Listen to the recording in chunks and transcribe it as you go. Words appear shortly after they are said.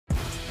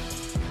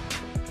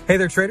Hey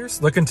there,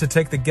 traders. Looking to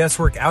take the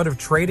guesswork out of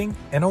trading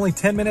in only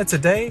 10 minutes a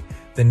day?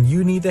 Then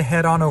you need to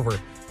head on over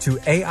to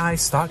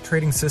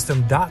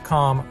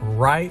AIStockTradingSystem.com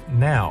right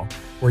now,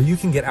 where you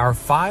can get our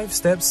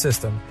 5-step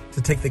system to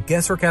take the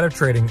guesswork out of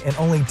trading in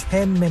only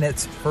 10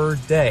 minutes per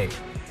day.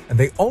 And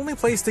the only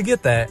place to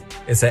get that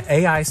is at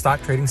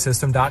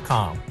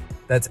AIStockTradingSystem.com.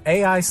 That's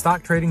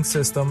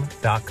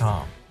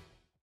AIStockTradingSystem.com.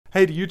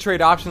 Hey, do you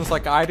trade options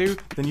like I do?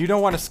 Then you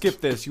don't want to skip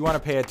this. You want to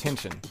pay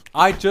attention.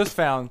 I just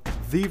found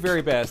the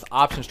very best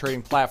options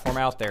trading platform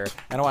out there,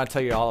 and I want to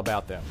tell you all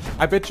about them.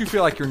 I bet you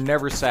feel like you're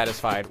never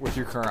satisfied with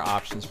your current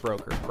options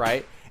broker,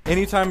 right?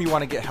 Anytime you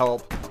want to get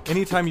help,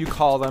 anytime you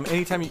call them,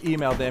 anytime you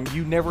email them,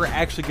 you never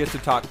actually get to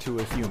talk to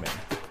a human.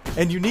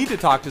 And you need to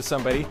talk to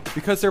somebody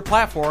because their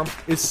platform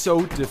is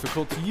so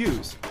difficult to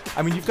use.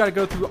 I mean, you've got to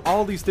go through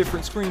all these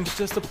different screens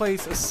just to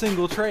place a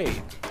single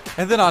trade.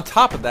 And then on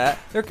top of that,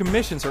 their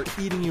commissions are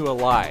eating you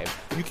alive.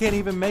 You can't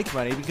even make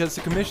money because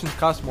the commissions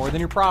cost more than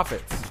your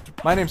profits.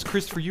 My name's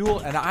Christopher Ewell,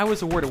 and I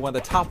was awarded one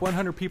of the top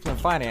 100 people in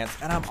finance,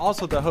 and I'm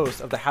also the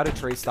host of the How to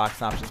Trade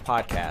Stocks and Options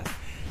podcast.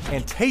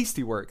 And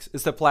Tastyworks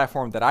is the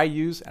platform that I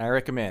use and I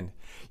recommend.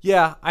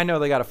 Yeah, I know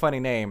they got a funny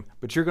name,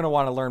 but you're going to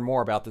want to learn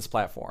more about this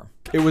platform.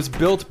 It was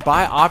built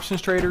by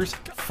options traders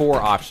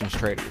for options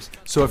traders.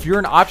 So if you're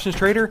an options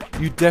trader,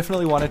 you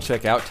definitely want to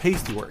check out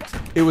Tastyworks.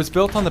 It was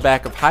built on the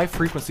back of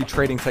high-frequency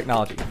trading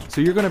technology,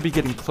 so you're going to be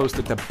getting close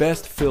to the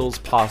best fills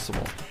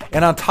possible.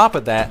 And on top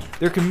of that,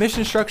 their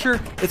commission structure,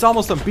 it's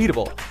almost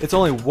unbeatable. It's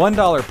only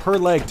 $1 per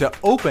leg to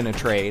open a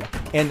trade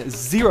and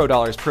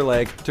 $0 per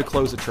leg to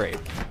close a trade.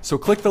 So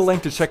click the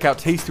link to check out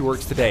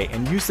Tastyworks today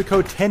and use the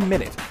code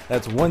 10MINUTE,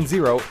 that's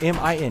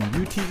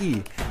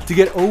 10MINUTE, to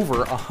get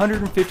over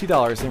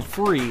 $150 in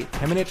free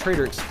 10-minute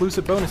trader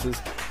exclusive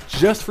bonuses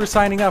just for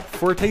signing up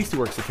for a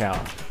Tastyworks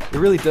account. It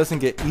really doesn't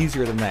get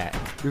easier than that.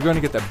 You're going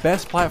to get the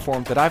best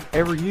platform that I've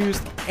ever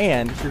used,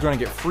 and you're going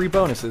to get free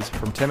bonuses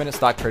from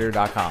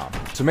 10MinuteStockTrader.com.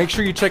 So make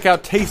sure you check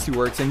out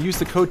Tastyworks and use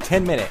the code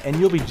 10MINUTE, and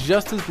you'll be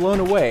just as blown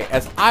away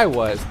as I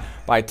was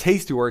by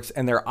Tastyworks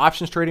and their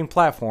options trading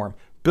platform,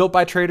 built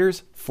by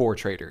traders for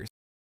traders.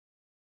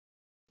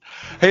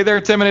 Hey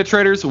there, 10-minute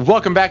traders.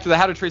 Welcome back to the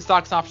How to Trade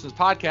Stocks and Options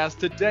podcast.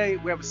 Today,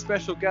 we have a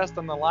special guest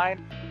on the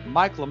line,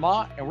 Mike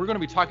Lamont, and we're going to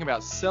be talking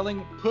about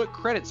selling put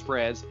credit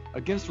spreads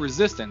against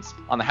resistance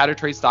on the How to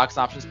Trade Stocks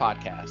and Options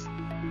podcast.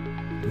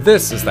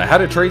 This is the How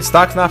to Trade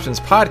Stocks and Options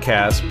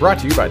podcast, brought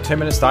to you by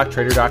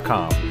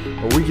 10MinuteStockTrader.com,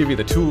 where we give you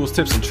the tools,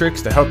 tips, and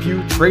tricks to help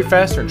you trade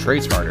faster and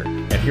trade smarter.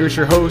 And here's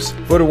your host,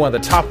 voted one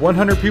of the top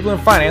 100 people in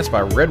finance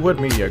by Redwood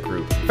Media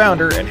Group,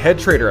 founder and head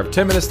trader of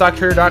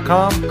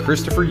 10MinuteStockTrader.com,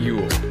 Christopher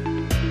Ewell.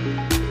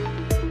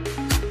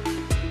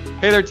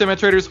 Hey there, 10-minute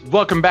traders.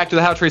 Welcome back to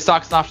the How to Trade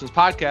Stocks and Options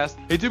podcast.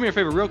 Hey, do me a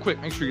favor real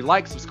quick. Make sure you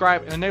like,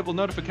 subscribe, and enable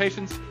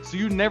notifications so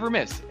you never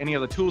miss any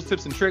of the tools,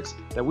 tips, and tricks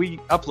that we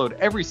upload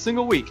every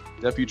single week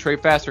to help you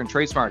trade faster and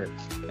trade smarter.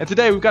 And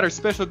today, we've got our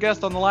special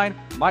guest on the line,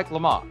 Mike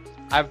Lamont.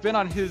 I've been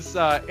on his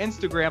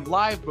Instagram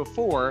live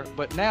before,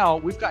 but now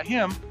we've got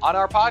him on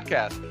our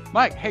podcast.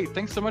 Mike, hey,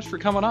 thanks so much for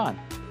coming on.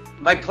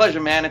 My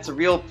pleasure, man. It's a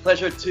real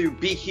pleasure to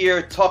be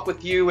here, talk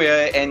with you,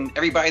 and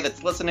everybody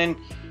that's listening.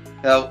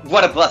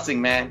 What a blessing,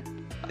 man.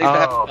 Thanks for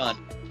having me on.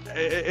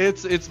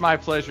 It's my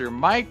pleasure.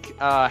 Mike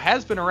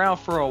has been around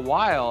for a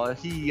while.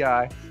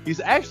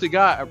 He's actually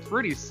got a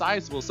pretty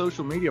sizable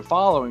social media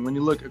following when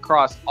you look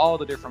across all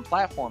the different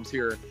platforms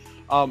here.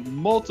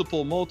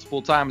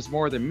 Multiple times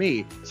more than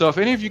me. So if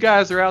any of you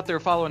guys are out there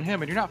following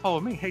him and you're not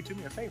following me, hey, do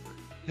me a favor.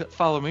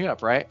 Follow me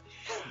up, right?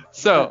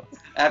 So,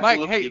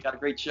 Absolutely. Mike, hey, you got a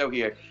great show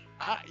here.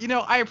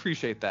 I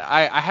appreciate that.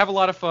 I have a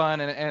lot of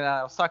fun, and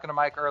I was talking to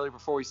Mike earlier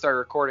before we started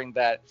recording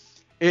that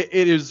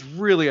it is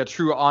really a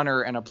true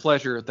honor and a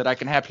pleasure that I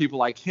can have people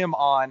like him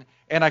on,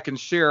 and I can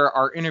share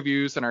our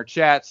interviews and our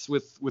chats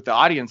with the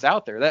audience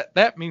out there.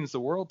 That means the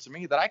world to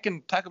me, that I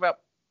can talk about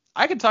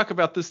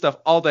this stuff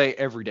all day,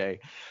 every day.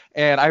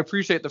 And I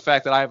appreciate the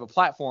fact that I have a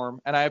platform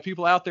and I have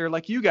people out there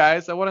like you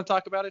guys that want to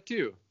talk about it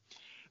too.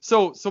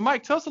 So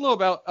Mike, tell us a little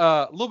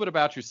bit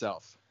about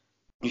yourself.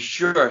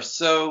 Sure.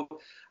 So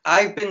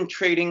I've been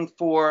trading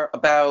for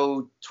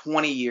about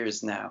 20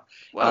 years now.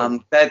 Wow.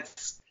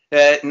 That's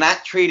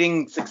not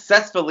trading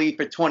successfully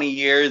for 20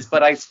 years,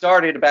 but I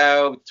started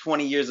about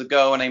 20 years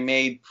ago, and I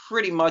made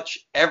pretty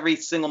much every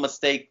single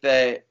mistake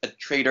that a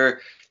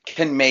trader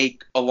can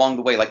make along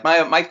the way. Like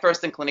my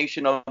first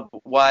inclination of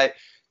what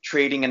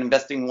trading and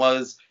investing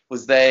was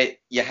that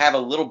you have a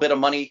little bit of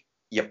money,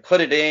 you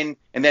put it in,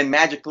 and then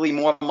magically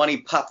more money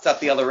pops out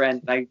the other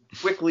end. And I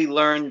quickly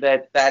learned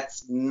that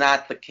that's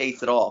not the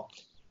case at all.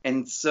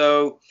 And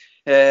so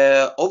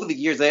over the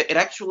years, it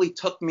actually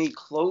took me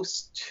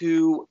close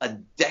to a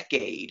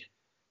decade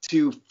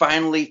to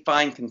finally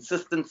find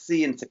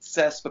consistency and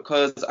success,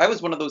 because I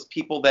was one of those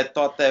people that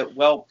thought that,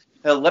 well,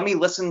 let me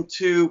listen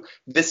to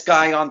this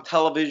guy on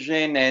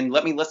television and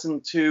let me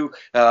listen to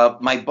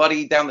my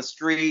buddy down the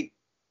street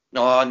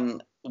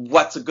on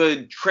what's a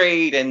good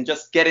trade and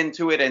just get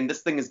into it, and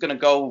this thing is going to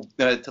go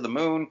to the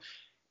moon.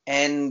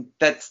 And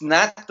that's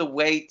not the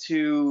way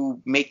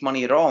to make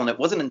money at all. And it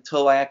wasn't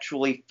until I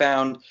actually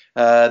found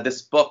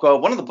this book,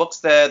 one of the books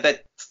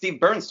that Steve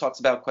Burns talks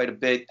about quite a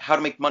bit, How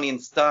to Make Money in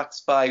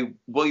Stocks by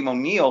William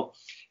O'Neill.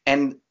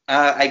 And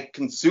I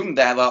consumed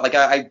that. Like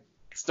I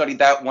studied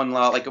that one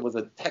like it was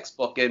a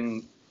textbook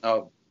in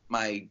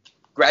my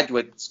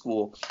graduate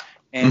school.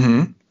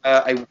 And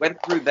I went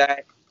through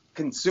that,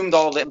 consumed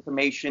all the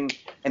information,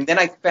 and then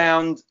I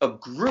found a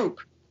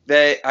group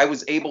that I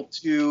was able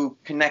to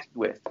connect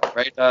with,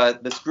 right?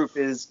 This group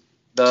is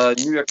the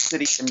New York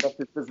City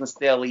Investors Business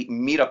Daily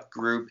Meetup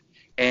Group,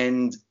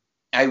 and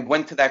I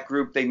went to that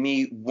group. They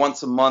meet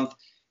once a month,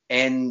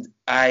 and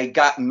I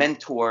got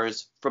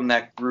mentors from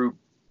that group,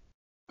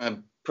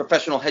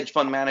 professional hedge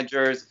fund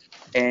managers,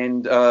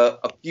 and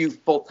a few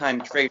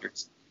full-time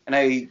traders. And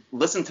I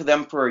listened to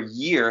them for a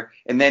year,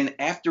 and then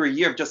after a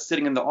year of just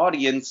sitting in the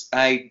audience,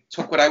 I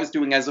took what I was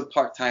doing as a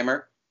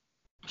part-timer,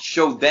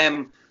 showed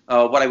them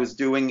what I was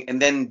doing,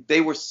 and then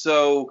they were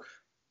so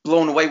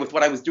blown away with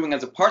what I was doing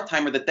as a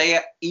part-timer that they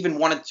even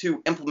wanted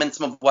to implement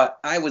some of what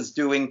I was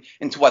doing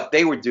into what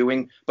they were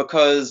doing,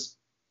 because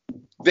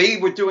they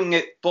were doing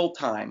it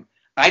full-time.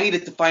 I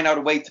needed to find out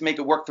a way to make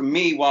it work for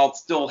me while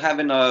still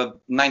having a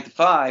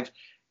 9-to-5,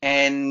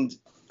 and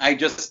I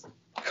just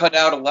cut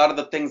out a lot of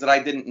the things that I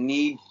didn't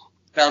need,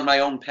 found my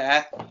own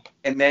path,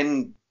 and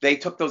then they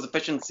took those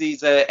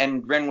efficiencies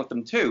and ran with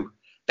them too.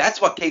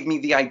 That's what gave me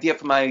the idea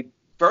for my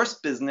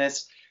first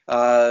business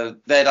that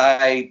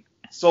I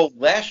sold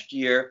last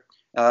year,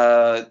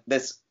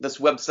 this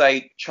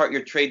website,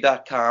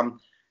 chartyourtrade.com,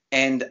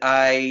 and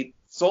I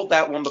sold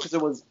that one because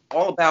it was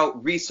all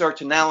about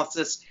research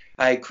analysis.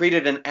 I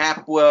created an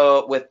app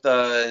with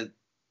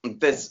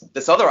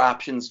this other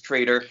options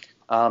trader.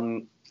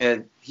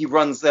 He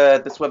runs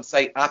this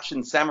website,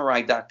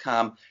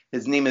 optionsamurai.com.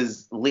 His name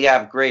is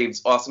Liav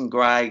Graves, awesome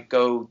guy.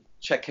 Go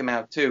check him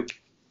out too.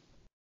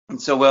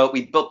 And so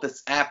we built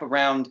this app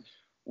around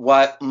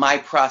what my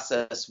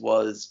process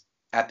was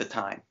at the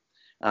time,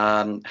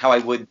 how I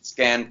would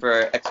scan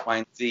for X, Y,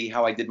 and Z,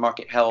 how I did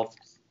market health.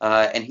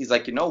 And he's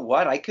like, you know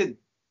what? I could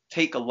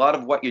take a lot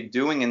of what you're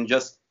doing and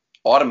just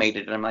automate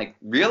it. And I'm like,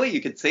 really?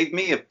 You could save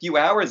me a few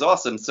hours?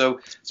 Awesome. So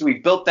we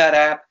built that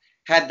app,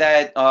 had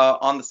that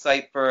on the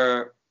site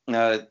for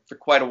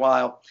quite a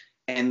while.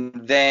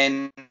 And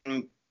then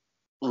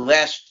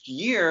last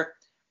year,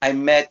 I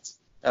met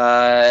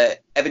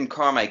Evan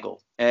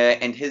Carmichael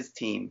and his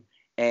team.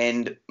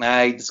 And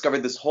I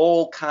discovered this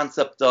whole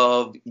concept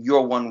of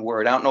your one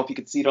word. I don't know if you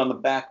could see it on the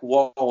back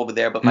wall over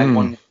there, but my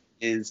one word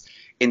is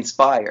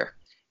inspire.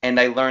 And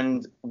I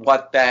learned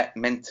what that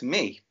meant to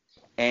me.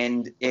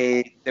 And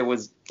there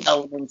was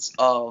elements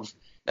of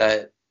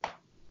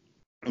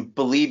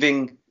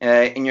believing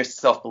in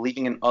yourself,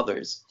 believing in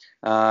others,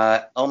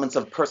 elements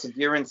of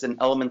perseverance and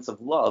elements of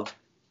love.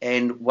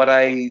 And what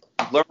I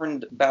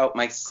learned about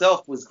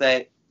myself was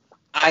that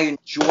I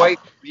enjoy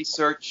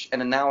research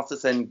and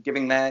analysis and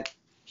giving that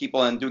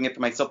people and doing it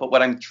for myself. But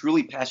what I'm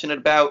truly passionate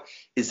about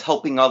is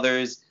helping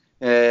others,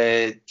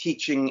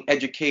 teaching,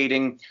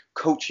 educating,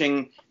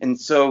 coaching. And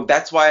so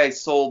that's why I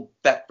sold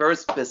that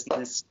first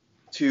business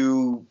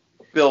to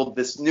build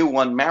this new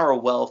one, Marrow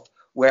Wealth,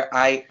 where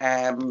I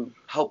am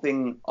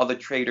helping other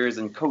traders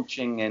and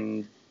coaching.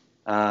 And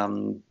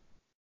I'm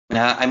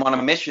on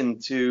a mission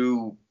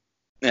to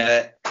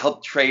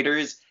help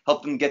traders,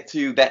 help them get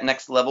to that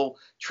next level,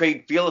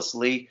 trade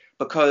fearlessly,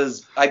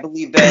 because I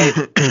believe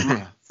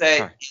that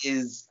that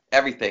is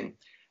everything.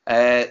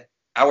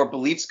 Our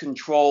beliefs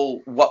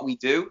control what we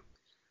do.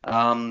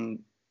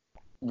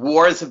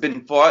 Wars have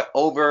been fought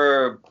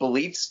over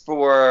beliefs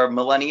for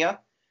millennia.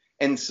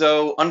 And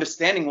so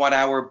understanding what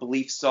our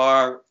beliefs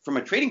are from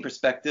a trading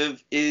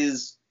perspective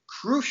is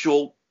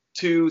crucial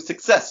to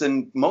success.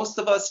 And most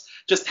of us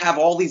just have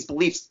all these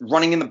beliefs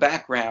running in the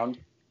background.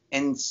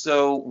 And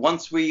so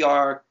once we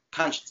are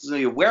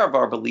consciously aware of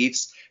our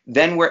beliefs,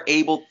 then we're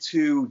able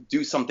to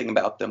do something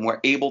about them.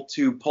 We're able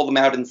to pull them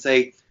out and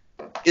say,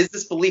 is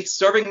this belief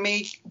serving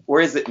me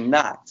or is it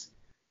not?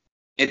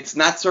 It's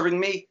not serving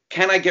me.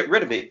 Can I get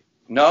rid of it?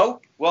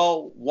 No?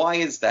 Well, why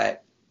is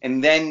that?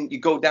 And then you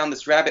go down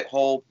this rabbit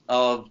hole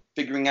of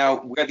figuring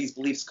out where these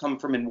beliefs come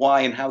from and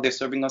why, and how they're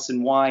serving us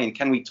and why, and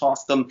can we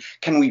toss them?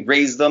 Can we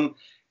raise them?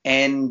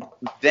 And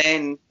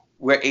then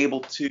we're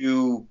able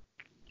to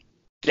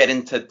get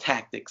into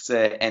tactics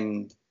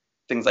and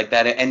things like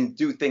that and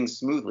do things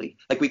smoothly.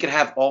 Like we could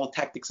have all the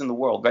tactics in the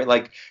world, right?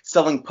 Like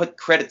selling put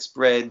credit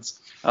spreads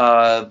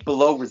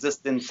below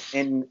resistance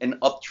in an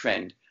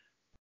uptrend.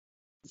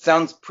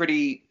 Sounds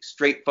pretty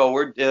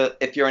straightforward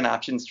if you're an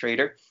options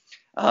trader.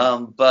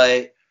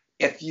 But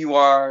if you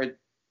are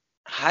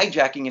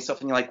hijacking yourself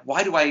and you're like,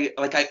 why do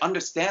I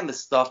understand this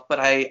stuff, but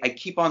I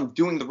keep on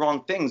doing the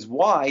wrong things.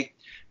 Why?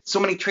 So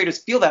many traders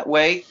feel that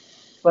way,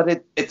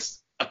 but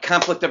it's a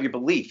conflict of your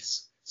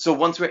beliefs. So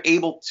once we're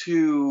able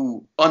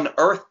to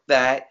unearth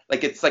that,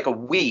 like it's like a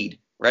weed,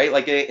 right?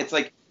 Like it's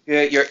like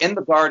you're in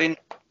the garden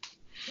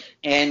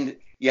and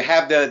you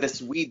have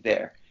this weed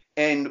there.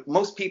 And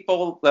most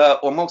people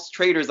or most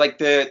traders, like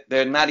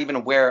they're not even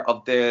aware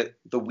of the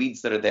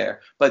weeds that are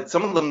there. But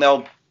some of them,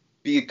 they'll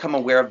become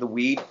aware of the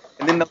weed,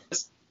 and then they'll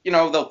just,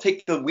 they'll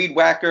take the weed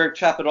whacker,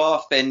 chop it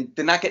off, and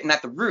they're not getting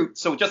at the root,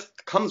 so it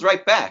just comes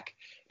right back.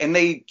 And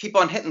they keep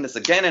on hitting this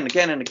again and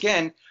again and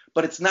again,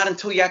 but it's not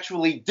until you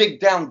actually dig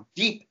down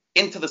deep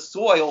into the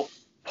soil,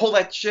 pull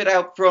that shit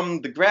out from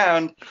the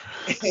ground,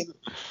 and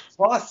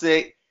toss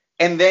it,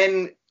 and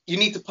then you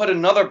need to put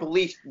another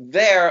belief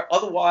there.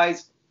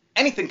 Otherwise,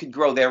 anything could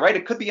grow there, right?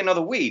 It could be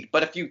another weed.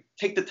 But if you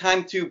take the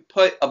time to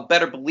put a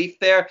better belief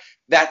there,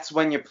 that's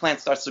when your plant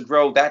starts to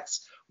grow.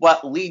 That's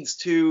what leads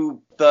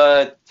to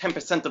the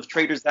 10% of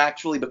traders that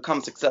actually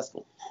become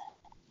successful.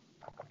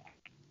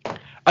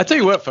 I tell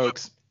you what,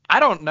 folks, I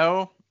don't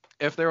know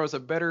if there was a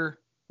better,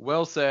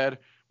 well said,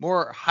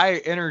 more high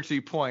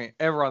energy point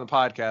ever on the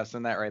podcast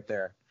than that right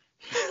there.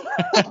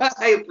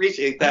 I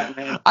appreciate that,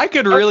 man. I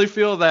could really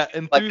feel that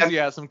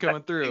enthusiasm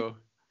coming through.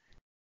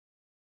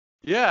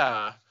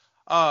 Yeah.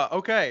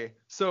 Okay.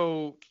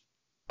 So,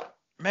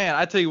 man,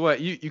 I tell you what,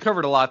 you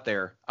covered a lot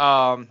there.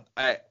 I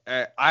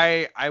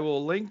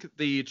will link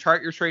the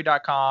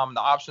chartyourtrade.com, the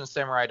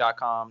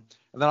optionssamurai.com,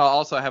 and then I'll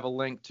also have a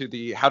link to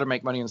the How to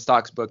Make Money in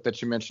Stocks book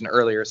that you mentioned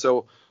earlier.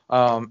 So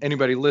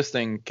anybody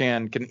listening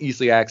can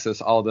easily access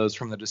all of those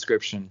from the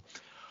description.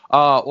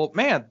 Well,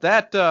 man,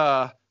 that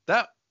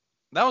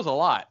was a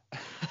lot.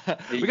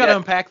 We got to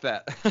unpack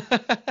that.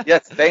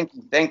 Yes, thank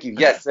you.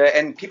 Yes,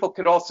 and people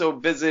could also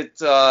visit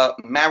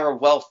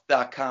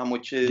marawealth.com,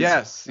 which is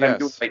what I'm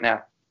doing right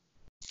now.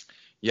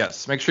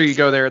 Yes, make sure you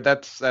go there.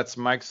 That's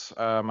Mike's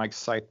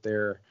site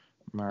there.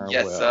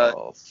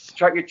 Yes,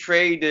 Chart Your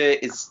Trade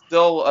is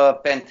still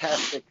a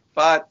fantastic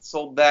spot.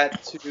 Sold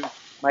that to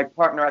my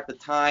partner at the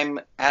time,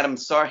 Adam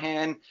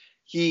Sarhan.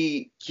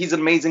 He's an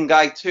amazing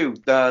guy too.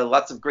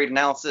 Lots of great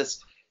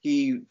analysis.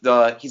 He's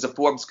a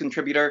Forbes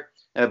contributor.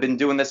 I've been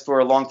doing this for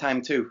a long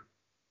time too.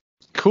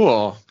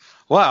 Cool.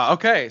 Wow.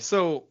 Okay.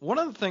 So one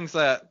of the things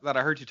that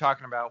I heard you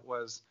talking about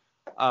was,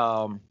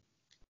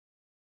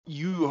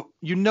 you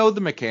know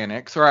the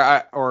mechanics,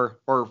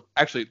 or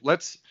actually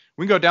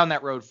we can go down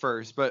that road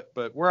first. But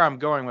where I'm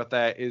going with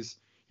that is,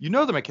 you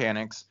know the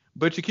mechanics,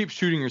 but you keep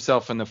shooting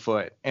yourself in the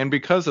foot, and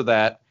because of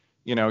that,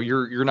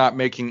 you're not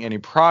making any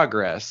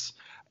progress,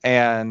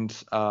 and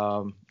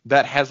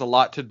that has a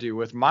lot to do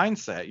with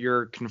mindset.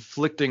 Your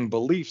conflicting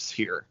beliefs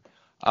here.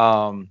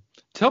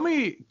 Tell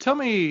me,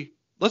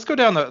 let's go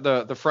down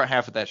the front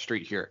half of that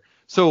street here.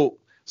 So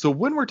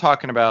when we're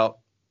talking about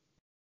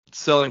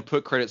selling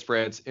put credit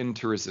spreads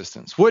into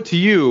resistance, what to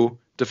you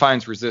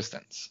defines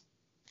resistance?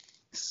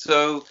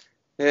 So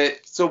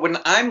when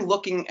I'm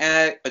looking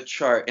at a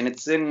chart and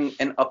it's in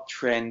an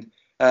uptrend,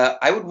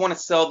 I would want to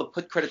sell the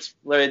put credit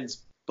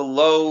spreads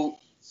below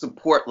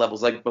support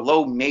levels, like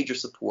below major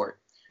support.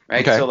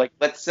 Right. Okay. So like,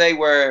 let's say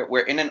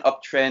we're in an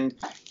uptrend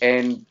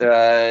and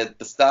the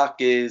stock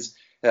is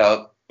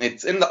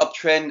it's in the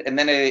uptrend, and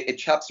then it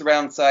chops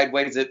around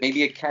sideways.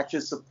 Maybe it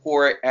catches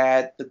support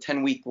at the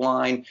 10-week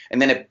line,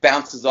 and then it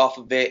bounces off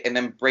of it and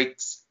then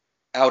breaks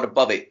out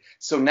above it.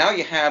 So now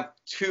you have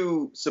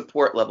two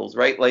support levels,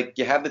 right? Like,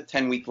 you have the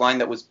 10-week line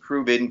that was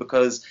proven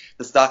because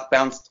the stock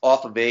bounced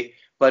off of it,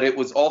 but it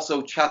was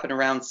also chopping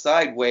around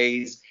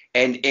sideways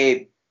and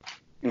it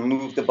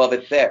moved above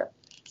it there.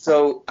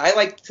 So I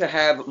like to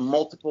have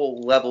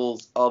multiple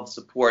levels of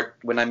support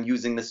when I'm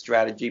using this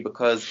strategy,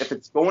 because if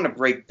it's going to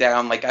break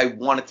down, like, I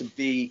want it to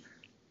be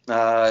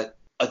a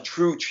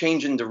true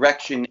change in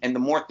direction. And the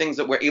more things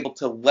that we're able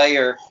to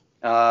layer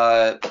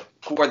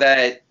for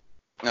that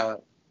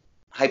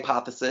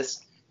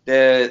hypothesis,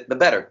 the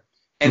better.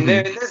 And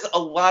there's a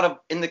lot of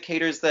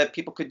indicators that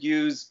people could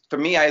use. For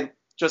me, I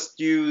just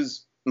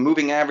use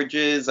moving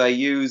averages. I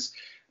use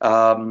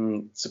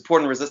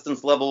support and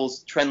resistance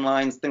levels, trend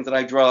lines, things that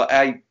I draw.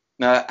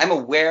 I'm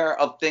aware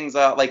of things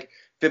like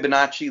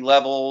Fibonacci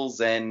levels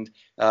and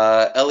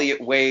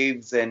Elliott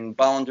waves and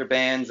Bollinger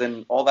Bands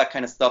and all that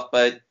kind of stuff.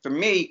 But for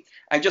me,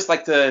 I just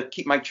like to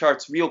keep my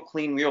charts real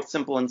clean, real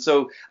simple. And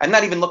so I'm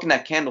not even looking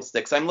at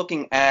candlesticks. I'm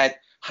looking at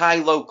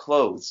high-low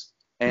close.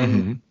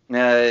 And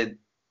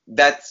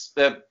that's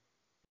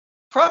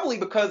probably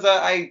because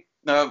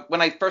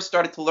when I first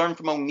started to learn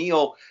from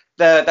O'Neill,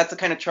 that's the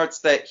kind of charts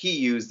that he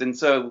used. And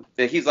so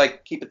he's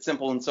like, keep it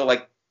simple. And so,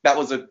 like, that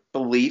was a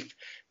belief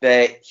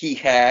that he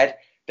had,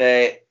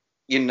 that,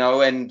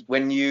 and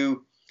when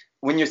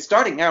you're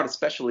starting out,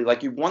 especially,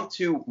 like, you want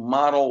to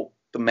model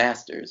the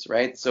masters,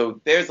 right? So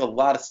there's a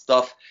lot of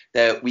stuff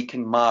that we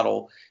can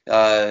model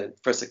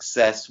for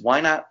success.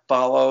 Why not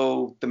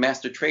follow the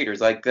master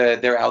traders? Like,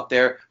 they're out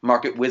there.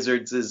 Market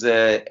Wizards is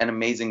an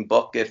amazing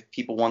book if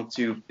people want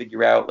to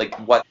figure out, like,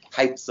 what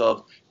types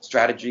of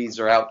strategies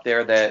are out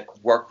there that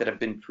work, that have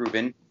been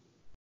proven.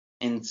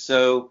 And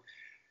so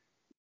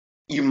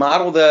you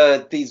model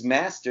these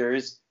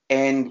masters,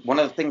 and one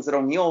of the things that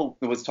O'Neill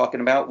was talking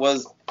about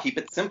was keep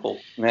it simple.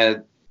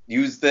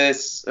 use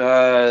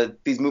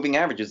these moving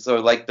averages. So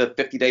like the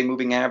 50-day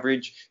moving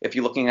average, if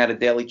you're looking at a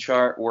daily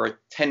chart, or a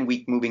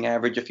 10-week moving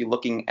average, if you're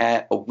looking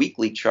at a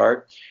weekly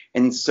chart.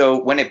 And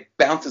so when it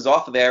bounces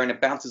off of there and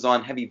it bounces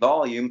on heavy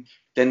volume,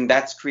 then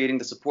that's creating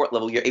the support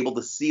level. You're able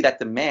to see that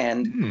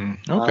demand.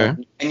 Okay.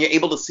 And you're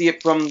able to see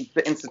it from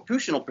the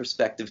institutional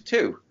perspective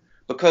too,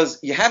 because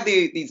you have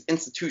these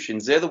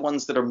institutions. They're the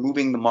ones that are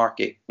moving the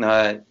market.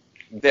 They're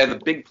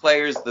the big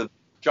players, the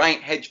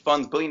giant hedge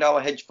funds, billion-dollar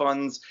hedge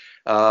funds,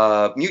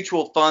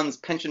 mutual funds,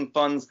 pension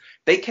funds.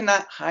 They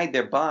cannot hide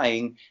their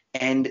buying,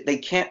 and they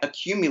can't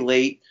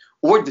accumulate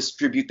or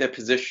distribute their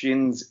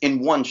positions in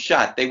one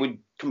shot. They would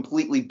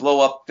completely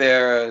blow up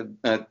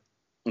the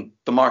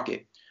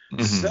market.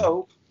 Mm-hmm.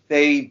 So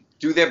they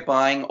do their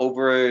buying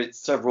over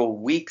several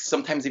weeks,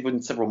 sometimes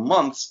even several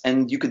months,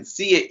 and you could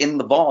see it in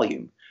the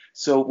volume.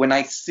 So when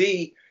I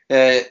see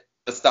the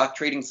stock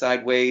trading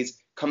sideways,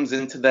 comes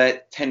into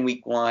that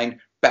 10-week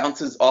line,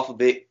 bounces off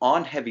of it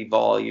on heavy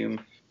volume,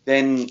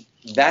 then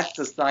that's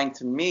a sign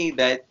to me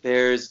that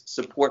there's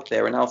support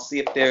there. And I'll see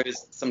if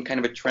there's some kind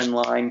of a trend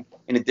line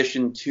in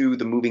addition to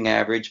the moving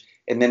average.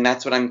 And then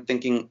that's what I'm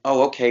thinking,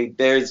 oh, okay,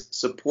 there's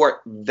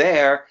support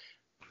there.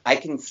 I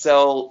can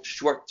sell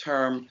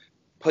short-term,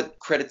 put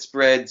credit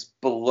spreads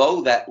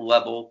below that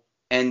level,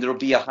 and it'll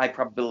be a high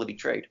probability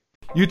trade.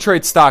 You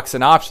trade stocks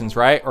and options,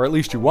 right? Or at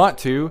least you want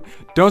to.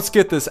 Don't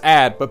skip this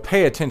ad, but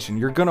pay attention.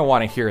 You're going to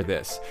want to hear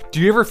this. Do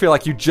you ever feel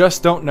like you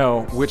just don't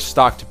know which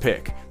stock to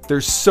pick?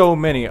 There's so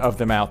many of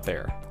them out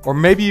there. Or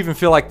maybe you even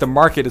feel like the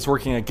market is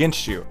working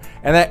against you,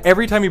 and that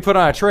every time you put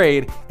on a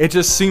trade, it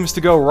just seems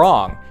to go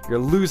wrong. You're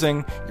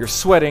losing, you're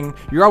sweating,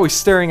 you're always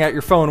staring at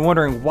your phone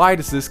wondering, why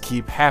does this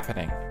keep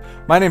happening?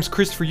 My name's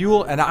Christopher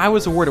Uhl, and I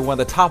was awarded one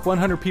of the top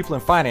 100 people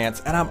in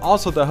finance, and I'm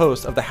also the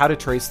host of the How to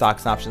Trade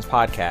Stocks and Options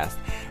podcast.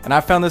 And I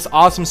found this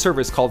awesome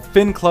service called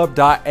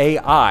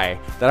FinClub.ai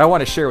that I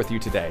want to share with you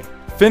today.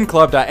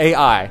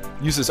 FinClub.ai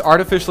uses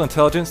artificial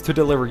intelligence to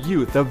deliver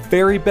you the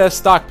very best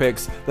stock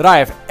picks that I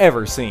have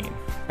ever seen.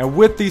 And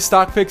with these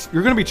stock picks,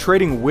 you're going to be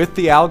trading with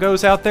the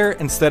algos out there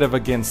instead of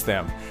against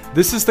them.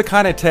 This is the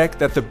kind of tech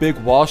that the big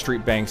Wall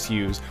Street banks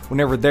use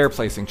whenever they're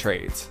placing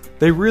trades.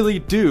 They really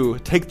do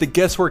take the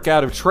guesswork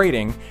out of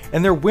trading,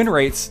 and their win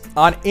rates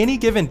on any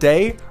given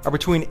day are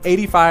between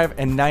 85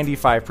 and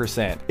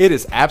 95%. It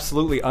is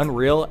absolutely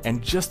unreal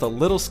and just a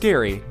little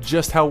scary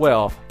just how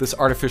well this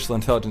artificial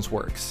intelligence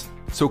works.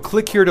 So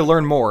click here to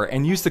learn more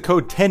and use the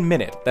code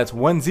 10MINUTE, that's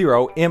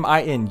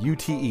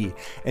 10MINUTE,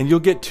 and you'll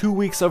get 2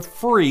 weeks of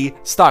free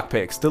stock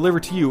picks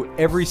delivered to you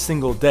every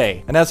single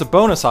day. And as a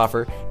bonus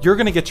offer, you're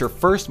going to get your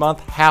first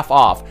month half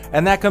off,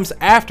 and that comes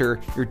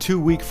after your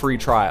 2-week free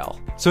trial.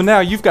 So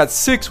now you've got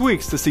 6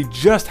 weeks to see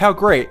just how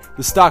great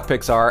the stock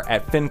picks are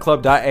at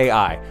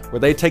FinClub.ai, where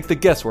they take the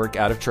guesswork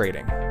out of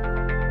trading.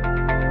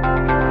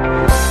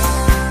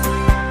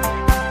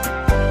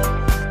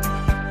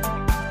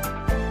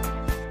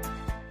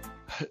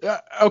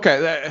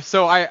 Okay,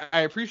 so I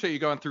appreciate you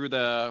going through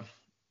the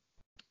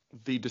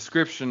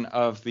description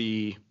of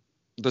the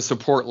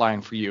support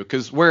line for you,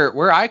 because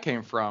where I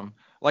came from,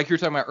 like you were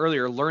talking about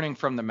earlier, learning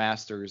from the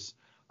masters,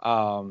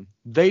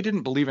 they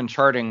didn't believe in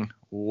charting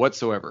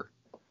whatsoever.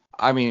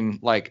 I mean,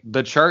 like,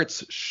 the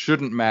charts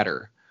shouldn't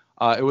matter.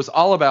 It was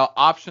all about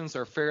options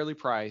are fairly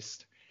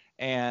priced,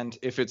 and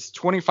if it's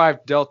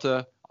 25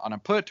 delta on a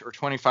put or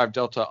 25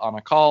 delta on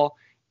a call,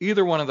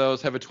 either one of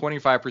those have a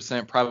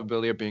 25%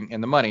 probability of being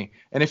in the money.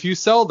 And if you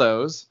sell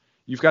those,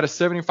 you've got a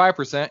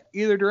 75%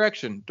 either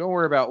direction. Don't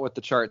worry about what the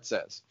chart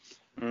says.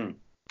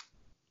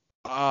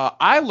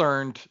 I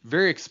learned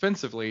very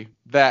expensively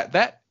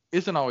that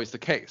isn't always the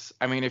case.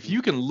 I mean, if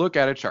you can look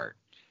at a chart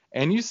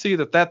and you see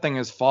that thing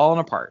has fallen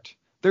apart,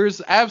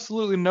 there's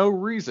absolutely no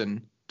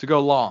reason to go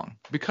long,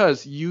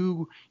 because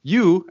you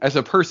as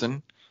a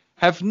person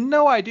have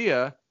no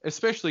idea,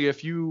 especially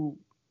if you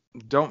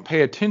don't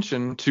pay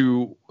attention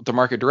to the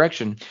market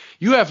direction,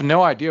 you have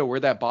no idea where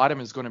that bottom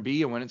is going to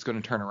be and when it's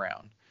going to turn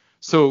around.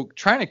 So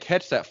trying to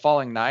catch that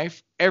falling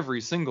knife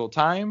every single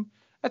time,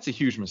 that's a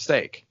huge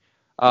mistake.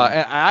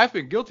 And I've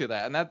been guilty of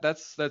that. And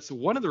that's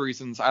one of the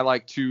reasons I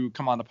like to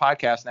come on the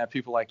podcast and have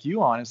people like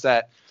you on, is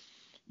that,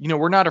 you know,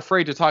 we're not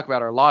afraid to talk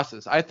about our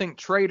losses. I think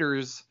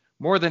traders,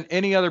 more than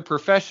any other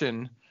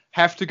profession,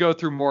 have to go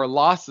through more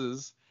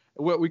losses,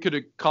 what we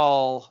could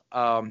call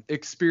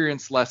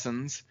experience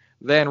lessons,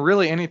 than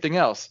really anything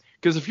else.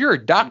 Because if you're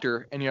a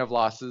doctor and you have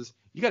losses,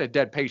 you got a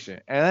dead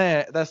patient,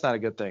 and that's not a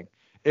good thing.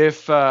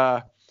 If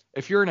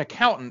you're an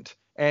accountant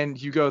and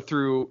you go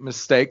through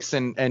mistakes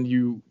and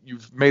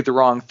you've made the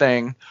wrong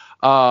thing,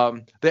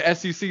 the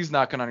SEC's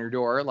knocking on your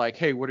door like,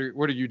 hey, what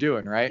are you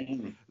doing, right?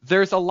 Mm-hmm.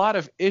 There's a lot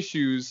of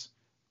issues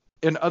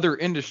in other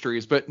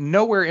industries, but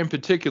nowhere in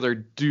particular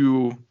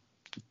do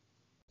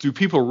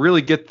people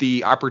really get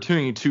the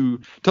opportunity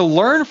to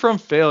learn from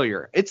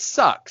failure. It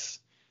sucks,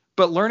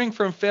 but learning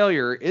from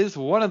failure is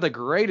one of the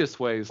greatest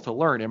ways to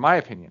learn, in my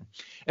opinion.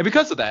 And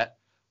because of that,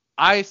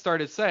 I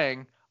started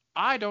saying,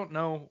 I don't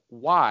know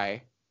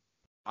why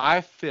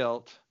I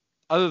felt,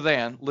 other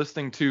than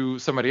listening to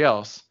somebody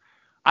else,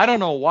 I don't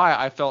know why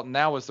I felt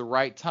now was the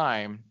right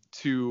time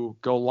to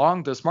go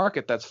long this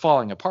market that's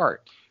falling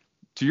apart.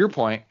 To your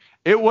point,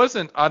 it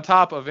wasn't on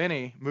top of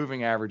any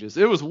moving averages.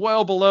 It was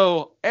well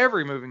below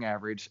every moving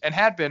average and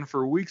had been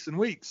for weeks and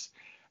weeks.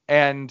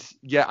 And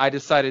yeah, I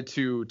decided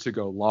to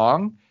go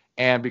long.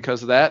 And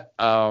because of that,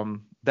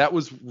 that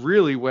was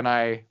really when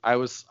I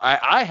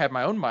had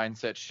my own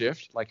mindset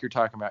shift, like you're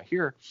talking about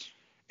here.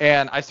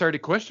 And I started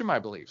to question my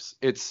beliefs.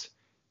 It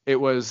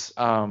was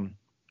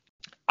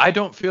I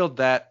don't feel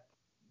that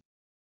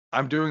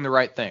I'm doing the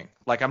right thing.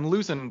 Like, I'm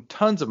losing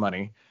tons of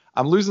money.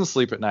 I'm losing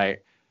sleep at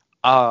night.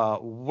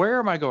 Where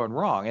am I going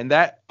wrong? And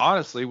that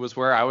honestly was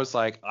where I was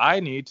like, I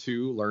need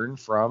to learn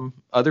from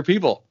other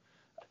people.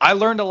 I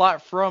learned a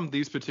lot from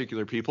these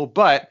particular people,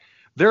 but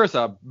there's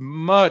a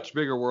much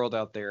bigger world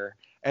out there.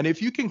 And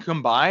if you can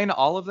combine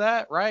all of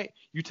that, right,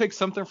 you take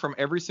something from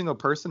every single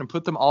person and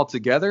put them all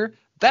together,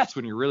 that's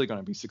when you're really going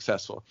to be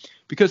successful.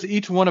 Because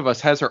each one of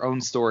us has our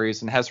own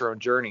stories and has our own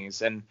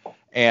journeys and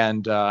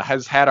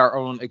has had our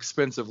own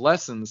expensive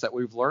lessons that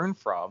we've learned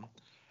from.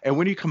 And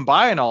when you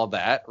combine all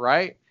that,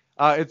 right,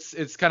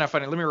 it's kind of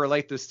funny. Let me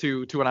relate this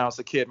to when I was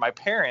a kid. My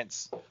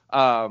parents,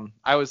 I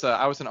was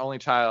an only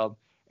child,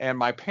 and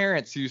my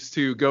parents used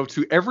to go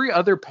to every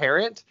other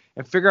parent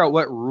and figure out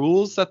what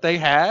rules that they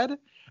had,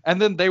 and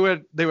then they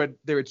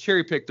would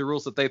cherry pick the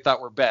rules that they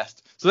thought were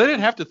best. So they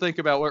didn't have to think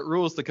about what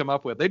rules to come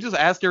up with. They just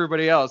ask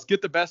everybody else,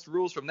 get the best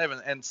rules from them,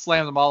 and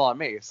slam them all on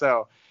me.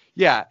 So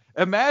yeah,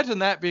 imagine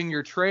that being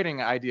your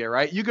trading idea,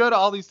 right? You go to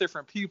all these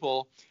different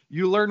people,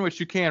 you learn what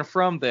you can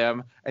from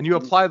them, and you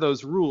apply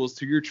those rules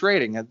to your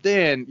trading. And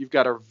then you've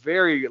got a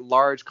very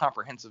large,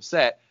 comprehensive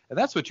set. And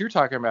that's what you're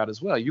talking about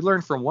as well. You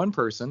learn from one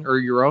person or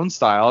your own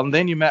style, and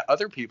then you met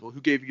other people who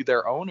gave you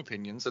their own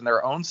opinions and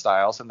their own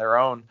styles and their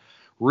own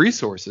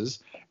resources,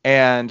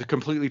 and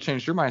completely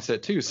changed your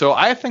mindset too. So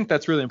I think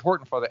that's really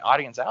important for the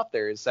audience out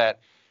there, is that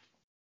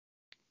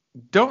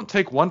don't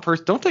take one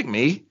person, don't take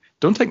me,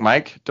 don't take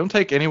Mike, don't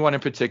take anyone in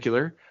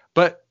particular,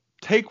 but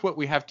take what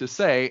we have to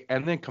say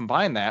and then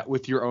combine that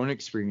with your own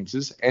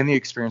experiences and the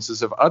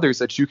experiences of others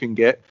that you can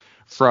get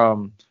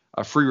from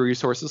free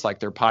resources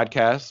like their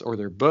podcasts or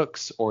their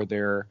books or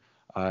their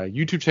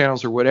YouTube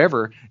channels or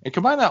whatever, and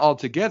combine that all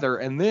together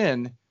and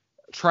then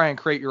try and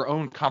create your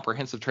own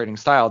comprehensive trading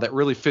style that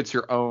really fits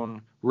your own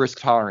risk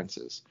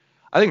tolerances.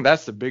 I think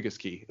that's the biggest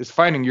key, is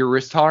finding your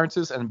risk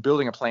tolerances and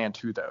building a plan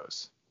to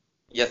those.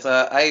 Yes,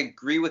 I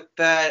agree with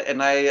that,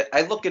 and I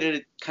look at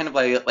it kind of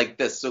like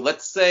this. So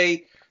let's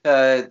say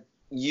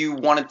you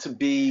wanted to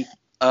be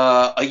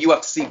a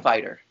UFC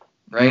fighter,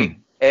 right?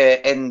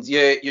 And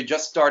you're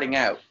just starting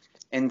out.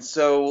 And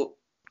so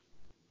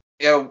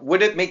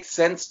would it make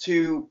sense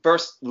to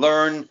first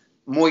learn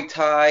Muay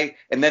Thai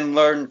and then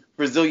learn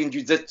Brazilian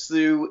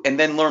Jiu-Jitsu and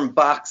then learn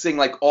boxing,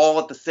 like all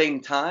at the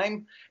same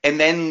time, and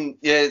then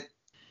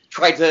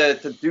try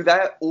to do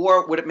that?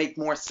 Or would it make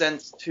more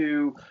sense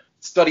to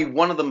study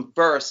one of them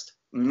first,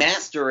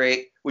 master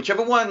it,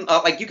 whichever one,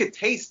 like you could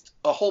taste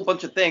a whole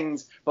bunch of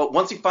things, but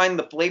once you find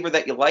the flavor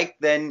that you like,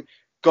 then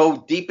go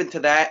deep into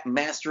that,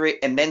 master it,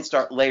 and then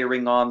start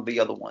layering on the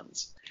other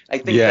ones. I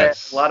think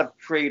that a lot of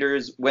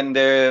traders, when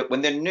they're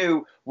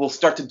new, will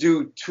start to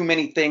do too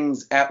many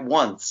things at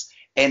once.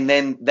 And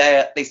then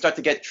they start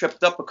to get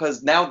tripped up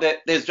because now that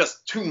there's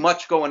just too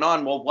much going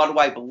on. Well, what do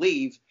I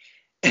believe?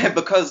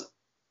 Because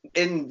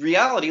in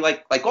reality,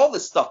 like all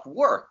this stuff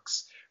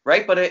works,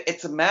 right? But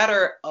it's a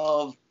matter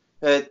of,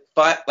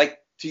 like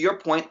to your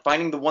point,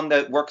 finding the one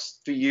that works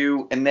for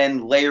you and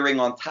then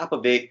layering on top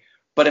of it.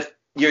 But if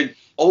you're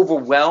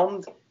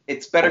overwhelmed,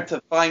 it's better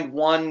to find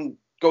one,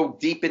 go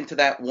deep into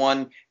that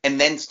one, and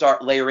then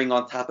start layering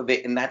on top of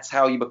it. And that's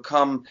how you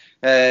become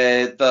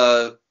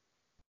the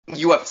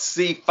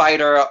UFC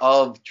fighter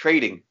of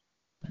trading.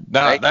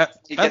 No, right?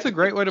 that's a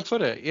great way to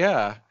put it.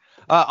 Yeah.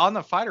 On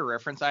the fighter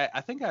reference, I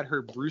think I'd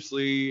heard Bruce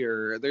Lee,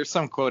 or there's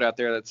some quote out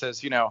there that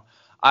says,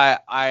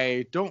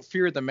 I don't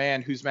fear the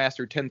man who's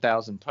mastered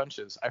 10,000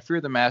 punches. I fear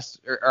the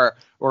master,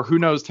 or who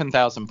knows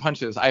 10,000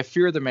 punches. I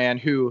fear the man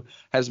who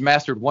has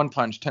mastered one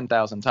punch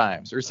 10,000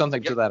 times, or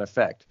something to that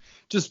effect.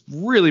 Just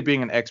really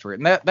being an expert.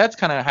 And that's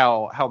kind of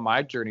how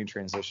my journey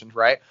transitioned,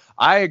 right?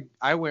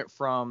 I went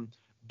from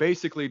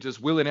basically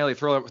just willy-nilly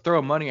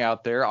throw money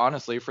out there,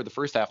 honestly, for the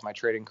first half of my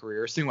trading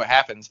career, seeing what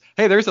happens.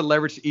 Hey, there's a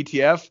leveraged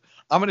ETF.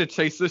 I'm going to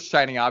chase this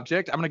shiny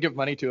object. I'm going to give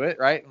money to it,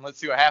 right? And let's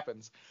see what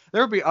happens.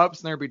 There would be ups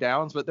and there would be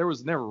downs, but there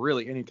was never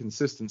really any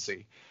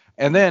consistency.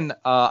 And then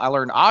I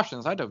learned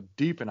options. I dove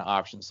deep into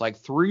options, like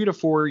 3 to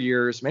 4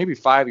 years, maybe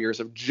 5 years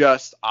of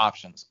just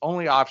options,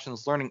 only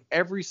options, learning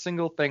every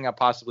single thing I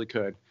possibly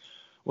could.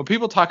 When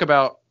people talk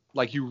about,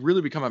 like, you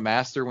really become a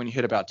master when you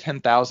hit about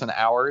 10,000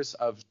 hours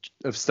of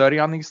study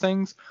on these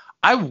things,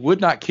 I would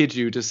not kid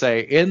you to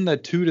say in the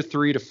 2 to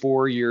 3 to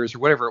 4 years or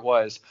whatever it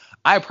was,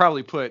 I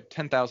probably put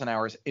 10,000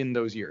 hours in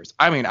those years.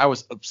 I mean, I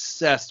was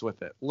obsessed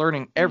with it,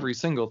 learning every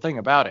single thing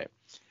about it.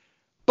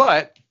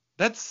 But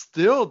that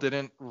still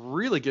didn't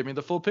really give me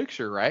the full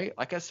picture, right?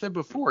 Like I said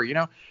before,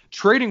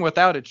 trading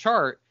without a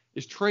chart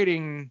is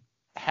trading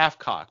half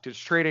cocked. It's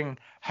trading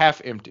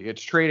half empty.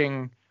 It's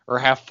trading, or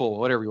half full,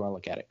 whatever you want to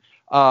look at it.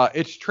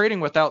 It's trading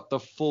without the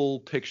full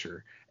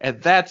picture.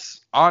 And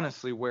that's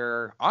honestly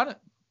where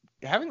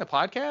having the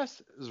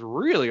podcast has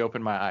really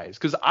opened my eyes,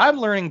 because I'm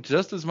learning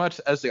just as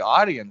much as the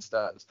audience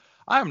does.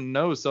 I'm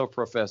no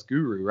self-professed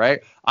guru,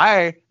 right?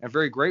 I am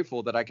very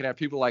grateful that I can have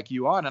people like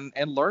you on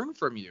and learn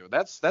from you.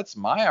 That's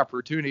my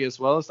opportunity, as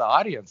well as the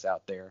audience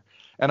out there.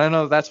 And I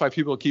know that's why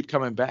people keep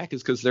coming back,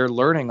 is because they're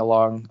learning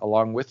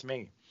along with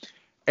me.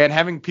 And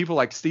having people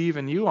like Steve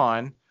and you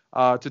on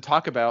to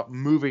talk about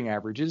moving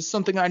averages,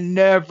 something I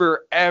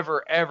never,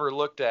 ever, ever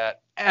looked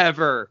at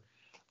ever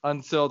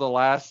until the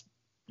last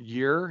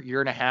year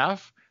and a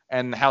half,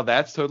 and how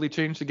that's totally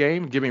changed the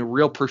game, giving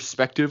real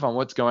perspective on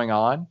what's going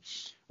on.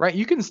 Right,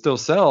 you can still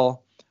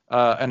sell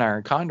an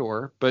iron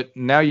condor, but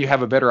now you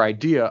have a better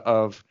idea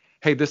of,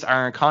 hey, this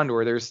iron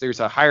condor,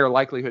 there's a higher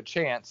likelihood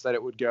chance that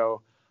it would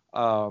go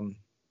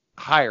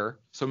higher,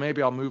 so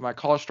maybe I'll move my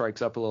call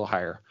strikes up a little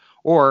higher.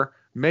 Or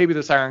maybe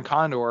this iron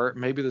condor,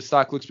 maybe the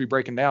stock looks to be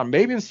breaking down.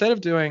 Maybe instead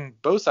of doing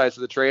both sides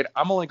of the trade,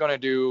 I'm only going to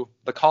do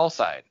the call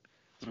side.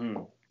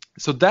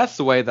 So that's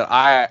the way that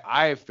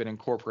I've been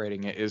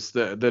incorporating it, is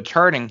the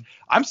charting.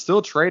 I'm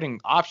still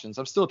trading options.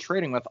 I'm still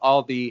trading with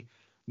all the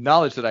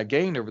knowledge that I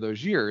gained over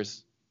those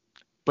years,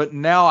 but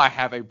now I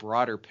have a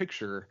broader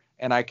picture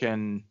and I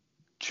can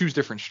choose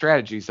different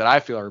strategies that I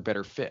feel are a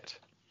better fit.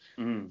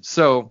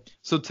 So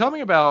tell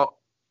me about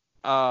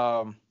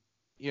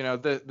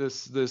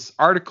this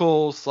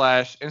article /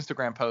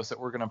 Instagram post that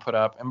we're going to put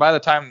up. And by the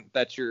time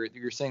that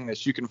you're seeing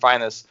this, you can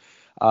find this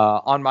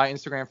on my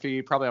Instagram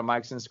feed, probably on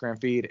Mike's Instagram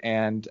feed,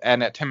 and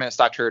at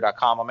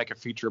 10minutestocktrader.com. I'll make a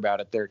feature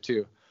about it there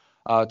too,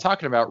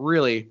 talking about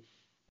really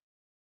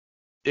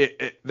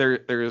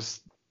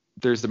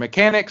there's the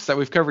mechanics that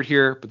we've covered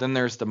here, but then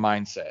there's the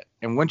mindset.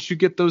 And once you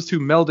get those two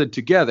melded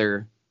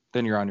together,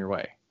 then you're on your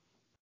way.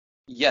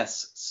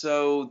 Yes.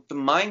 So the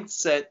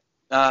mindset,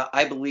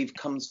 I believe,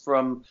 comes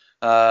from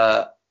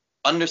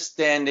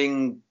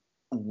understanding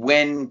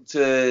when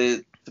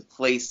to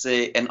place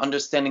it and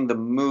understanding the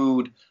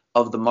mood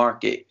of the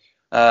market.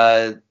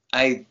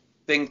 I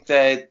think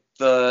that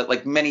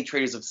like many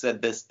traders have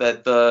said this,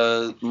 that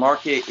the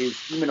market is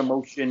human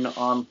emotion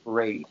on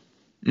parade.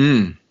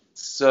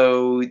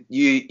 So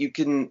you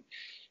can,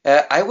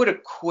 I would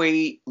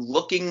equate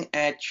looking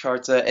at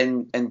charts,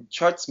 and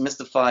charts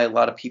mystify a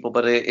lot of people,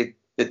 but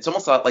it's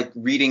almost like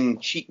reading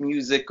cheap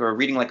music or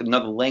reading like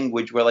another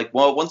language, where like,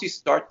 well, once you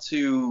start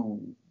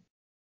to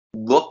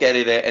look at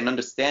it and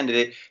understand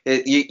it,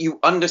 you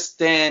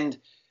understand.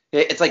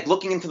 It's like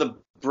looking into the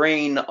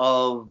brain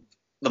of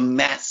the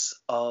mess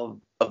of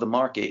the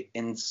market.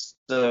 And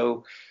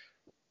so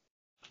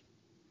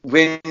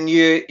when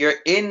you're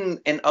in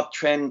an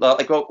uptrend,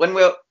 like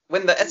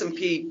when the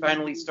S&P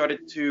finally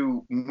started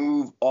to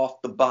move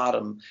off the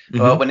bottom,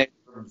 when it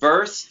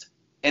reversed,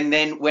 and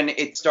then when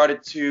it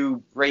started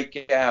to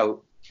break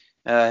out,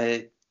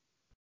 like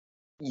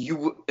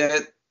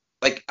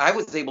I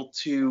was able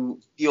to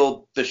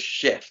feel the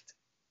shift.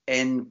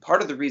 And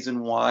part of the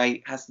reason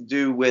why has to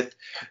do with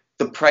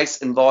the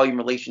price and volume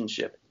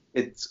relationship.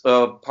 It's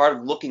part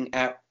of looking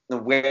at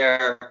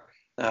where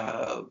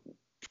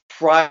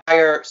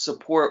prior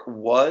support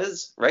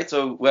was, right?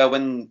 So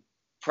when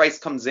price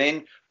comes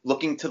in,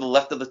 looking to the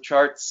left of the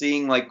chart,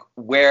 seeing like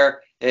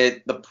where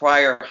the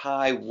prior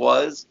high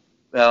was,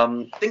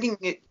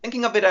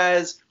 thinking of it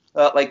as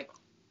like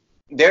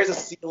there's a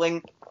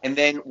ceiling, and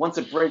then once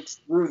it breaks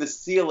through the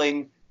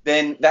ceiling,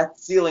 then that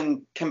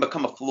ceiling can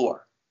become a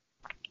floor,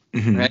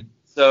 right?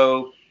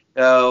 So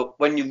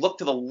when you look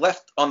to the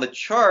left on the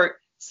chart,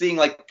 seeing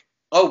like,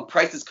 oh,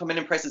 price is coming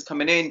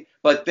in,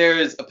 but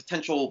there's a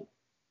potential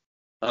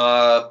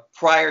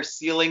prior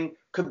ceiling,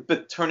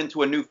 could turn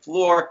into a new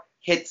floor,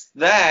 hits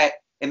that,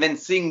 and then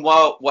seeing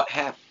what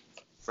happens,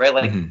 right?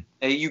 Like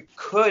you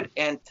could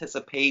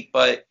anticipate,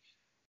 but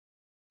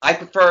I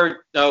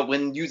prefer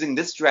when using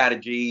this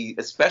strategy,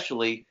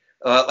 especially,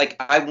 like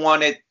I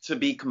want it to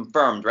be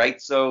confirmed, right?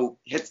 So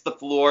hit the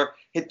floor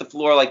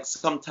like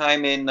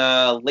sometime in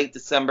late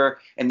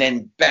December, and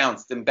then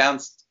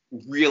bounced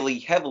really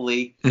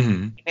heavily.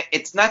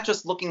 It's not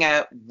just looking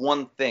at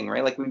one thing,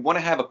 right? Like we want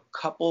to have a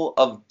couple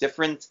of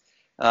different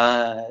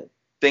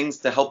things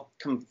to help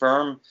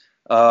confirm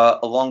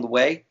along the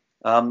way.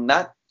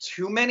 Not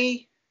too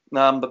many,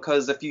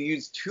 because if you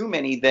use too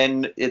many,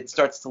 then it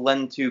starts to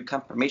lend to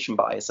confirmation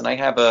bias, and I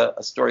have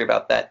a story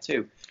about that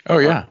too. Oh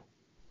yeah.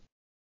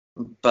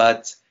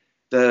 But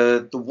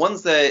the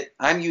ones that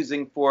I'm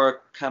using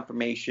for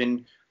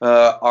confirmation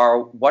are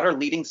what are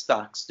leading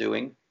stocks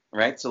doing,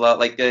 right? So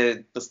like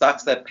the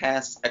stocks that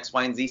pass X,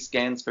 Y, and Z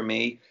scans for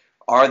me,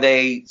 are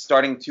they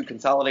starting to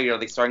consolidate? Are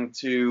they starting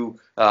to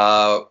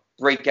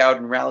break out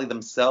and rally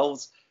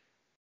themselves?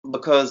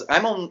 Because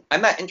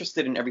I'm not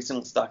interested in every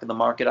single stock in the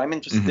market. I'm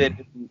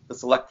interested in the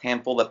select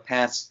handful that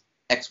pass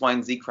X, Y,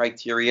 and Z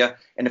criteria.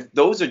 And if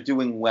those are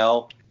doing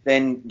well,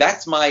 then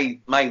that's my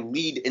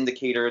lead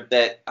indicator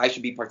that I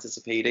should be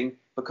participating,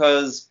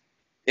 because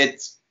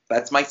that's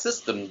my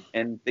system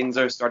and things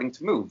are starting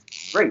to move.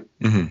 Great.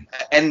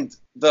 And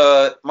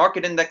the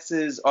market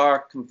indexes are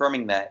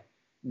confirming that.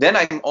 then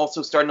I'm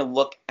also starting to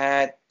look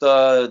at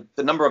the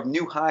number of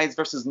new highs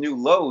versus new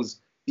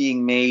lows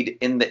being made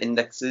in the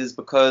indexes,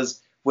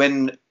 because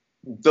when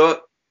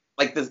the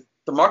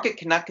market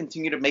cannot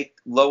continue to make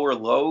lower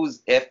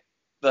lows if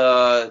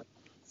the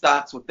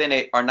stocks within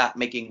it are not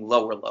making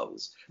lower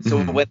lows. So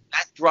when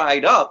that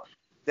dried up,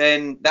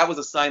 then that was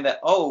a sign that,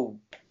 oh,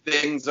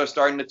 things are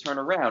starting to turn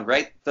around,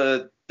 right?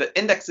 The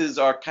indexes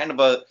are kind of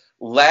a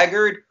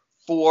laggard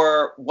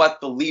for what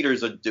the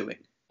leaders are doing.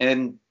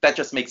 And that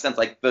just makes sense.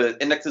 Like,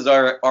 the indexes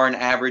are an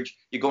average.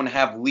 You're going to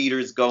have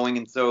leaders going,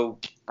 and so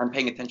I'm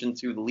paying attention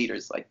to the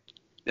leaders. Like,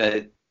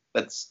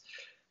 that's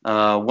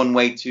one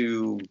way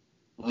to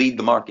lead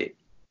the market.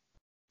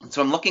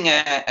 So I'm looking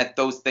at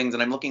those things,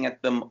 and I'm looking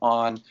at them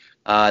on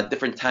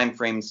different time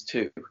frames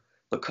too,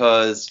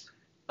 because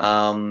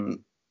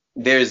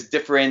there's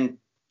different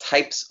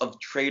types of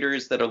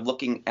traders that are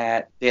looking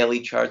at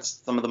daily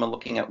charts. Some of them are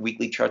looking at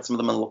weekly charts. Some of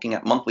them are looking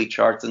at monthly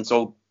charts, and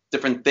so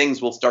different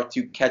things will start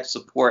to catch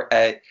support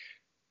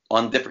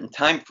on different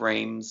time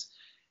frames.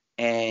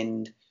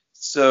 And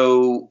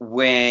so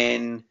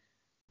when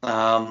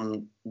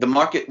the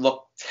market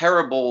looked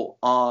terrible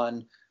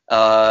on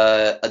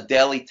a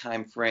daily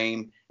time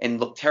frame and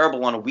look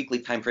terrible on a weekly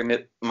time frame,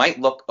 it might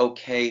look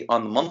okay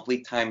on the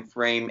monthly time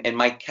frame and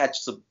might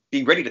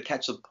be ready to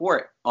catch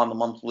support on the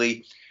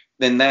monthly.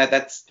 Then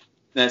that's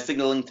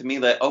signaling to me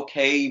that,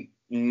 okay,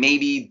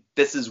 maybe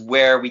this is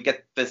where we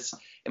get this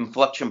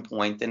inflection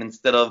point, and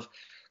instead of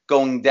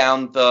going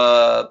down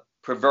the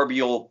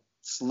proverbial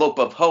slope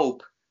of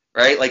hope,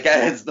 right, like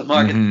as the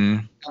market,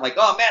 I'm like,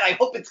 oh man, I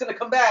hope it's going to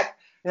come back,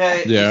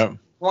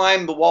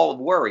 climb the wall of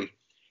worry.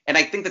 And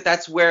I think that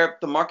that's where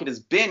the market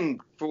has been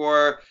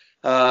for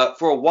a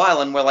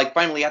while, and we're like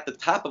finally at the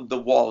top of the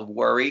wall of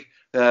worry,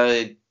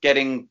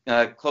 getting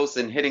close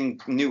and hitting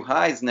new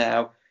highs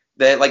now.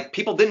 That, like,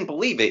 people didn't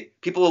believe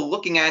it. People are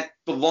looking at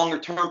the longer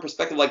term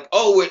perspective, like,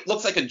 oh, it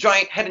looks like a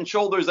giant head and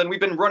shoulders, and we've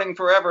been running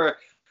forever.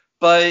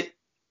 But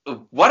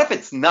what if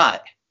it's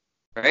not,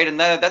 right? And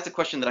that's a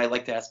question that I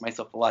like to ask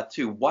myself a lot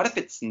too. What if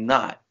it's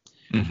not?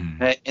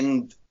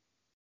 And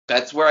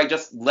that's where I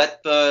just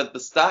let the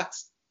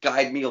stocks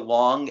guide me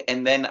along,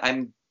 and then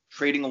I'm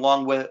trading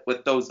along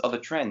with those other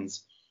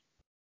trends.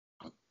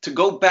 To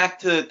go back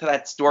to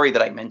that story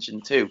that I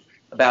mentioned too,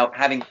 about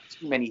having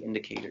too many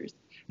indicators.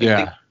 I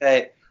think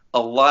that a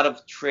lot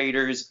of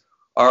traders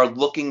are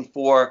looking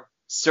for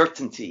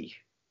certainty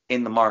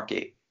in the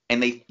market,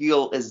 and they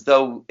feel as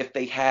though if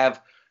they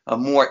have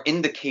more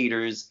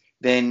indicators,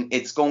 then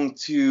it's going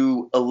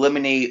to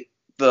eliminate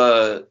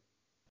the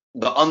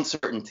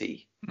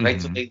uncertainty,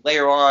 right? So they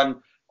layer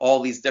on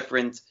all these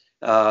different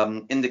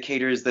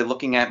indicators. They're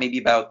looking at maybe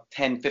about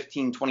 10,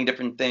 15, 20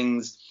 different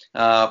things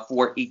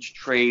for each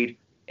trade.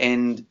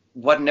 And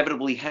what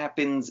inevitably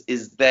happens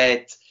is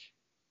that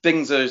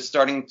things are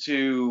starting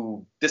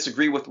to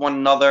disagree with one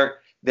another.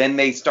 Then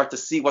they start to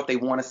see what they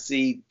want to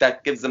see.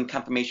 That gives them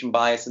confirmation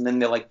bias. And then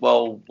they're like,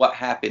 well, what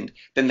happened?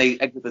 Then they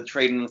exit the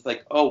trade, and it's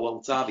like, oh, well,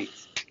 it's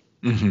obvious.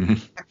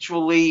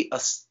 Actually, a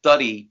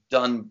study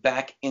done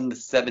back in the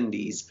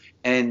 70s.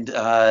 And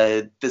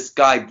this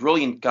guy,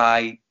 brilliant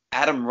guy,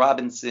 Adam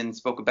Robinson,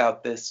 spoke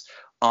about this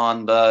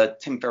on the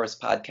Tim Ferriss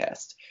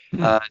podcast.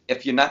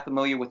 If you're not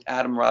familiar with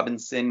Adam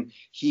Robinson,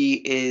 he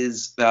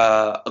is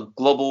a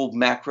global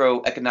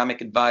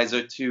macroeconomic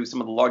advisor to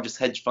some of the largest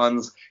hedge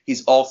funds.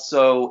 He's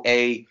also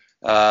a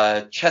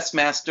chess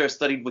master,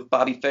 studied with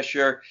Bobby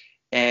Fischer,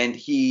 and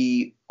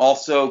he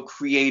also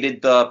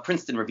created the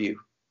Princeton Review,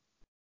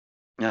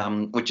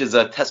 which is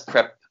a test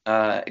prep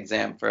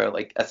exam for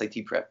like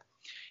SAT prep.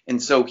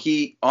 And so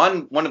he,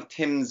 on one of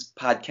Tim's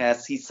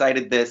podcasts, he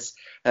cited this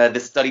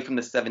study from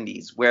the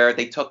 70s where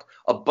they took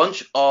a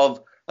bunch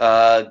of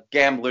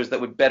gamblers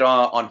that would bet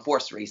on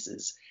horse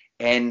races.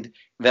 And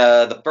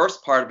the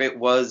first part of it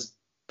was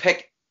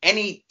pick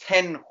any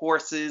 10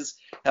 horses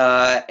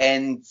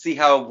and see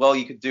how well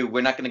you could do.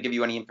 We're not going to give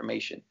you any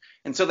information.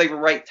 And so they were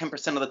right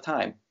 10% of the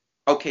time.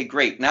 Okay,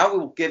 great. Now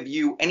we'll give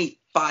you any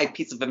 5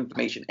 pieces of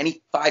information,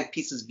 any 5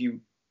 pieces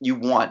you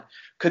want.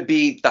 Could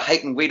be the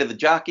height and weight of the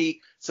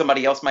jockey.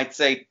 Somebody else might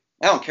say,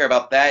 I don't care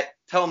about that.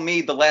 Tell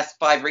me the last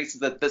 5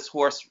 races that this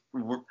horse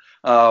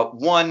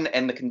won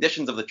and the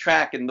conditions of the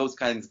track and those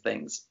kinds of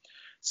things.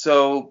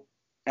 So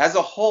as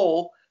a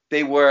whole,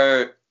 they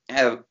were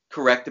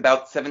correct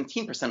about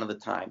 17% of the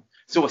time.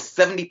 So a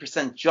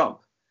 70% jump,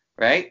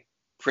 right?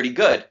 Pretty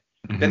good.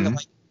 Then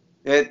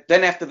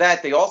after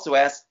that, they also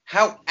asked,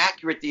 how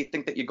accurate do you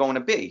think that you're going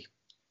to be?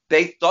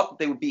 They thought that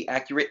they would be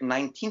accurate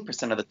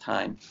 19% of the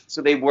time.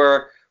 So they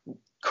were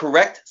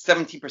correct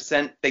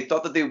 17%. They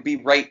thought that they would be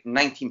right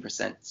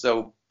 19%.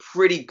 So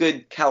pretty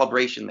good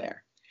calibration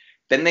there.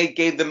 Then they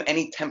gave them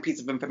any 10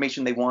 pieces of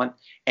information they want,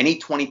 any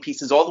 20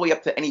 pieces, all the way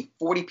up to any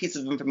 40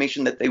 pieces of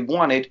information that they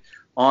wanted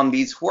on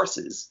these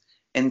horses.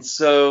 And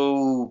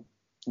so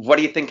what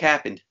do you think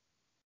happened?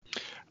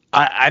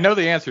 I know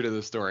the answer to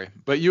this story,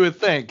 but you would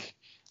think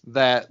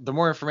that the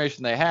more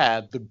information they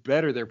had, the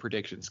better their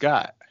predictions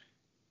got.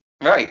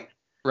 Right.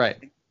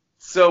 Right.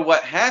 So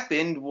what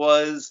happened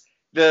was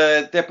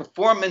their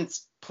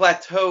performance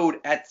plateaued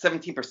at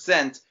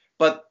 17%,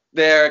 but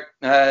their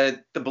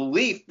the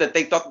belief that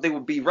they thought they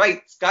would be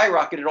right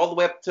skyrocketed all the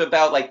way up to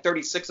about like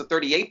 36 or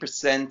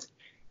 38%.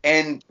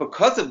 And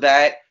because of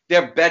that,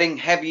 they're betting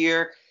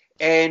heavier,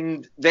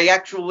 and they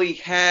actually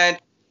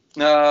had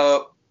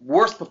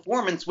worse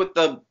performance with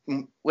the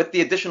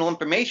additional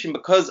information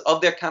because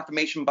of their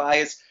confirmation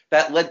bias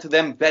that led to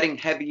them betting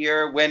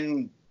heavier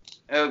when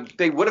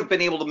they would have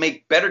been able to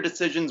make better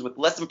decisions with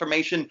less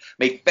information,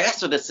 make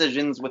faster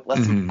decisions with less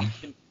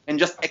information, and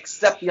just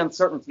accept the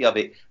uncertainty of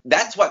it.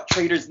 That's what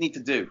traders need to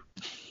do.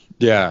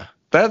 Yeah,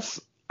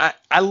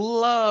 I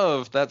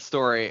love that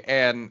story,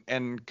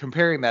 and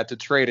comparing that to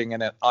trading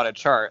on a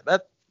chart.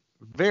 That's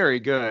very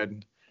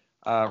good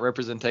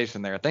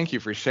representation there. Thank you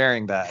for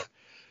sharing that.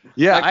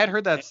 Yeah, I had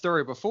heard that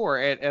story before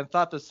and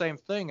thought the same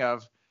thing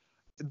of,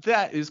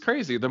 that is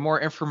crazy. The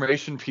more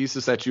information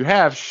pieces that you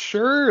have,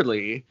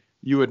 surely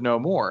you would know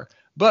more.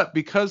 But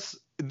because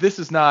this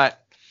is not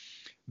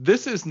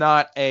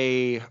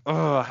a,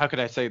 how could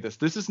I say this?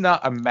 This is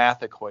not a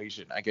math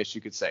equation, I guess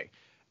you could say.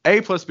 A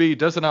plus B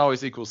doesn't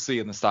always equal C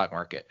in the stock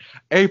market.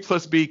 A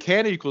plus B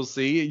can equal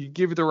C. You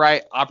give you the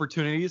right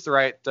opportunities, the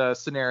right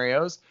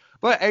scenarios.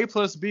 But A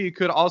plus B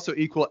could also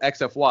equal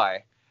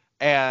XFY.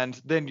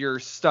 And then you're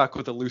stuck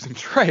with a losing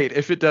trade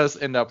if it does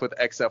end up with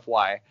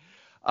XFY.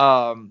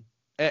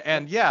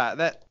 And yeah,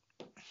 that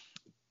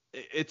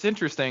it's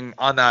interesting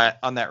on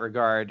that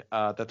regard,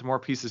 that the more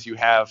pieces you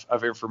have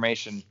of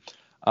information,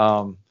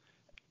 I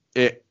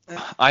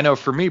know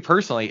for me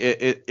personally,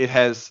 it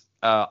has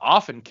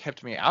often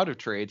kept me out of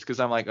trades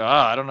because I'm like,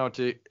 I don't know what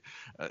to,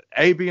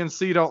 A, B, and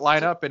C don't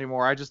line up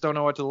anymore. I just don't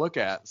know what to look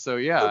at. So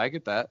yeah, I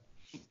get that.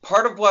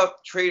 Part of what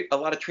a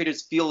lot of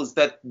traders feel is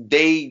that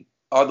they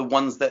are the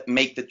ones that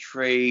make the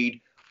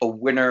trade a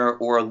winner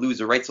or a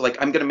loser, right? So like,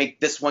 I'm going to make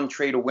this one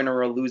trade a winner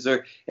or a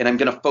loser, and I'm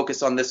going to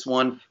focus on this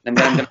one, and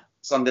then I'm going to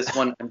focus on this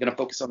one, I'm going to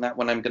focus on that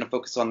one, I'm going to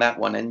focus on that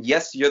one. And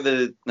yes, you're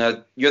the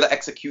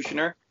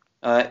executioner.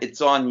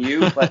 It's on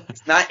you, but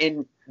it's not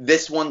in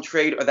this one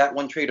trade or that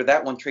one trade or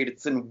that one trade.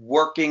 It's in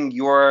working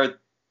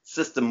your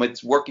system.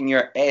 It's working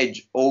your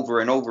edge over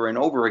and over and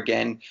over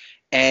again.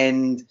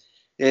 And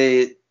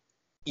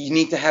you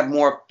need to have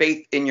more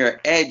faith in your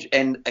edge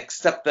and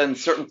accept the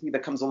uncertainty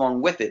that comes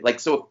along with it. Like,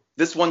 so if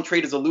this one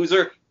trade is a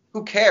loser,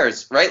 who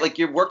cares, right? Like,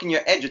 you're working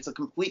your edge. It's a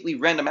completely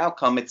random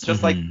outcome. It's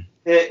just like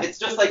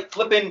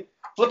flipping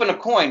a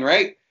coin,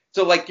 right?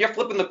 So like, you're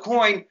flipping the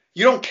coin.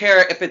 You don't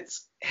care if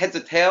it's heads or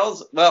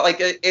tails. Well, like,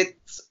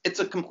 it's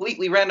a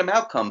completely random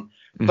outcome.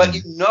 But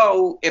you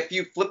know, if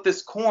you flip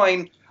this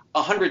coin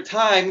 100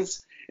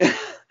 times,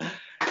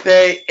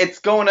 it's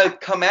going to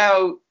come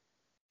out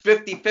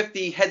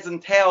 50-50 heads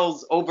and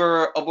tails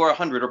over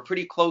 100, or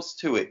pretty close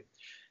to it.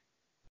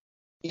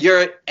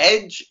 Your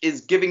edge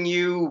is giving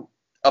you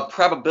a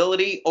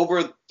probability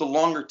over the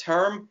longer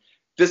term.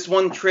 This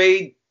one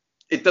trade,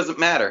 it doesn't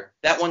matter.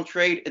 That one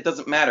trade, it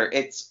doesn't matter.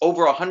 It's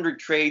over 100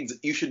 trades.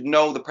 You should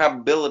know the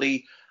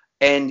probability,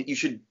 and you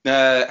should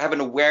have an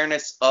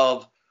awareness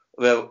of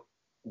the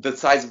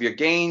size of your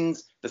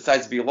gains, the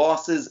size of your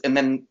losses, and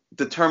then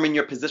determine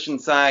your position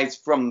size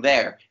from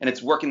there. And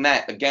it's working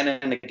that again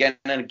and again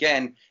and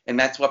again, and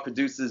that's what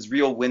produces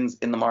real wins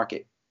in the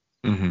market.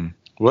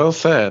 Well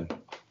said.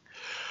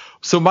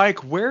 So Mike,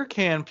 where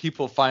can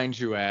people find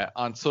you at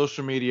on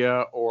social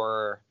media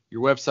or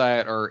your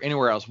website or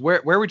anywhere else?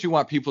 Where would you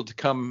want people to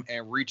come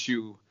and reach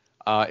you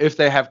if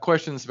they have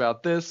questions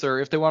about this, or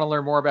if they want to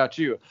learn more about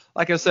you?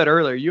 Like I said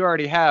earlier, you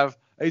already have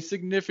a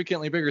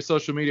significantly bigger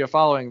social media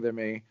following than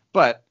me,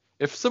 but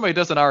if somebody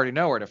doesn't already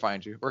know where to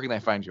find you, where can they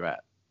find you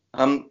at?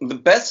 The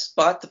best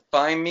spot to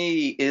find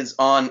me is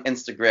on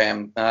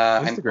Instagram.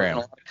 I'm putting a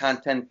lot of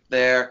content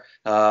there.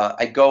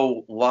 I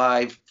go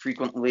live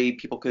frequently.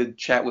 People could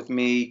chat with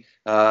me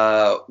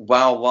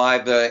while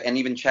live, and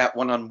even chat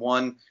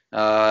one-on-one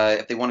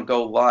if they want to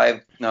go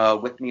live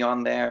with me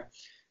on there.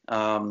 There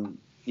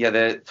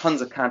are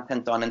tons of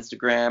content on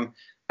Instagram.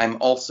 I'm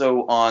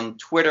also on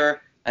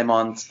Twitter. I'm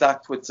on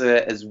StockTwits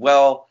as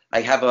well.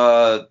 I have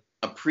a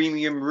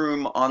premium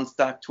room on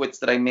StockTwits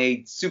that I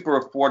made super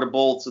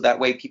affordable, so that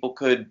way people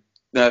could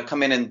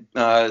come in and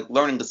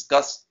learn and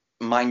discuss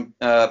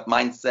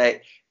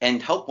mindset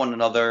and help one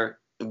another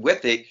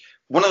with it.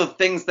 One of the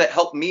things that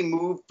helped me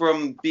move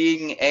from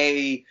being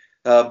a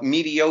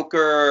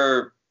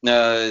mediocre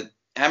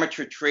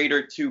amateur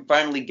trader to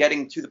finally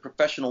getting to the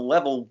professional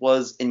level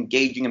was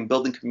engaging and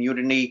building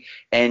community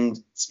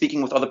and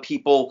speaking with other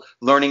people,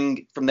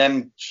 learning from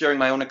them, sharing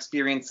my own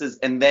experiences,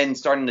 and then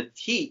starting to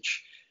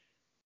teach.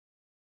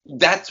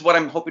 That's what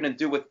I'm hoping to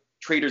do with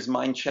Traders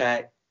Mind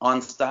Chat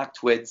on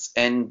StockTwits,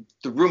 and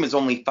the room is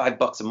only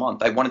 $5 a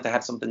month. I wanted to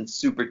have something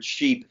super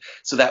cheap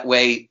so that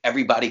way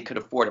everybody could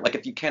afford it. Like,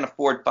 if you can't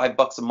afford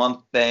 $5 a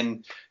month,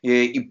 then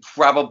you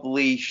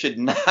probably should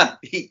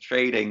not be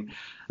trading.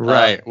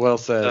 Right. Well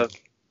said.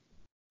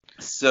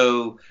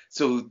 So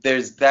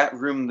there's that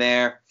room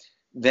there.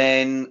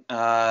 Then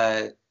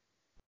there's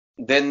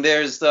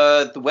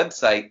the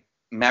website,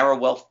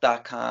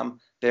 marawealth.com.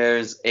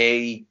 There's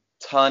a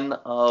ton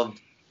of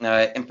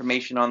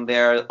information on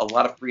there, a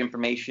lot of free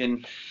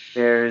information.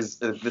 There's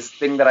this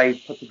thing that I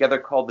put together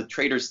called the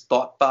Trader's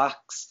Thought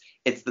Box.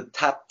 It's the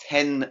top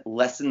 10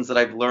 lessons that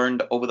I've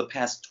learned over the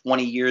past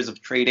 20 years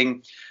of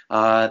trading.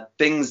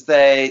 Things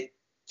that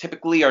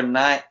typically are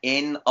not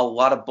in a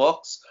lot of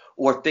books,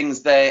 or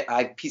things that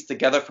I pieced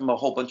together from a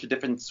whole bunch of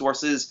different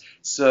sources.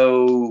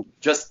 So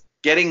just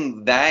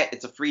getting that,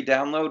 it's a free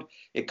download.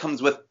 It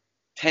comes with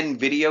 10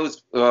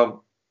 videos.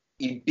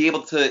 You'd be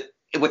able to,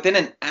 within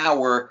an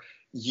hour,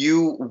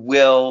 you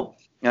will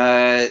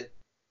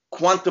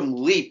quantum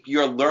leap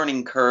your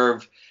learning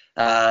curve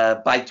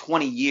by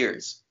 20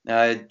 years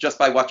just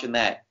by watching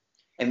that.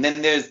 And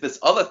then there's this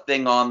other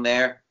thing on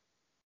there,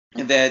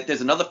 that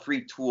there's another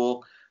free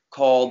tool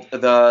called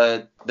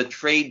the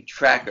Trade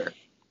Tracker.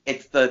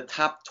 It's the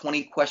top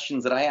 20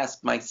 questions that I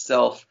ask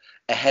myself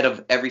ahead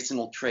of every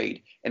single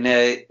trade. And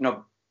a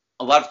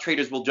lot of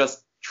traders will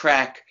just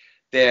track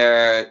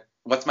their,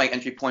 what's my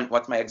entry point,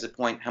 what's my exit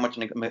point, how much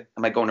am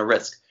I going to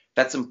risk.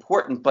 That's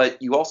important,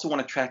 but you also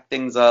want to track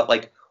things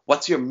like,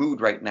 what's your mood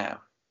right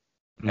now?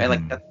 Right?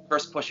 Like, that's the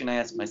first question I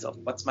ask myself.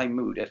 What's my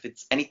mood? If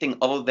it's anything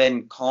other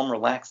than calm,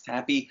 relaxed,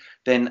 happy,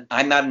 then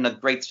I'm not in a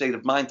great state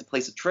of mind to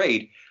place a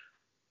trade.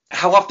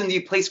 How often do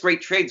you place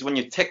great trades? When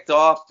you're ticked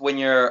off, when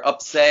you're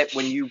upset,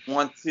 when you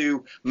want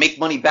to make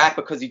money back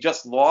because you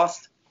just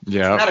lost?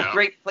 Yeah. It's not a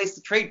great place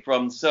to trade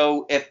from.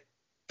 So if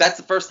that's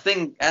the first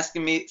thing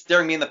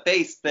staring me in the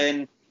face,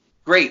 then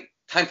great.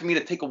 Time for me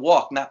to take a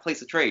walk, not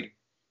place a trade.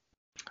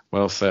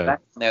 Well said.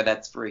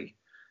 That's free.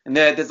 And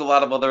there's a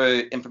lot of other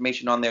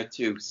information on there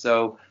too.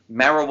 So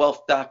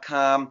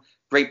MaraWealth.com,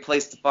 great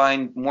place to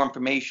find more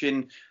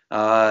information.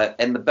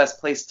 And the best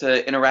place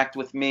to interact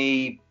with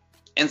me,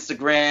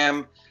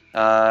 Instagram,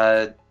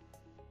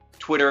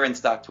 Twitter, and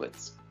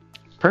StockTwits.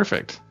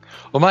 Perfect.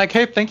 Well, Mike,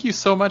 hey, thank you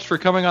so much for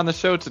coming on the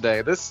show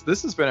today. This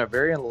has been a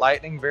very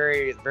enlightening,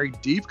 very, very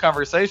deep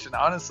conversation.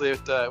 Honestly,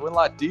 it went a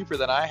lot deeper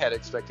than I had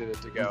expected it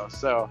to go.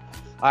 So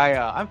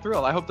I'm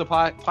thrilled. I hope the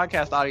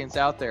podcast audience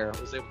out there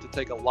was able to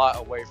take a lot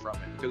away from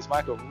it, because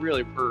Mike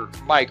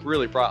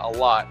really brought a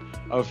lot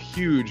of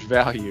huge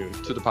value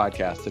to the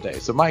podcast today.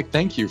 So, Mike,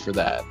 thank you for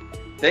that.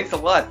 Thanks a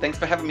lot. Thanks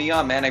for having me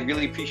on, man. I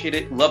really appreciate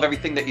it. Love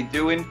everything that you're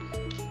doing.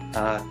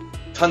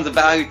 Tons of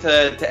value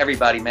to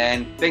everybody,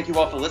 man. Thank you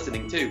all for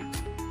listening, too.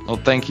 Well,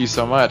 thank you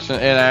so much,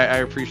 and I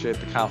appreciate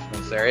the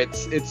confidence there.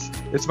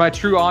 It's my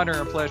true honor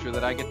and pleasure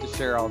that I get to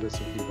share all this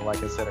with people,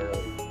 like I said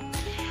earlier.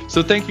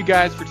 So thank you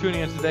guys for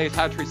tuning in to today's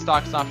How to Trade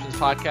Stocks and Options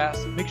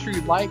podcast. Make sure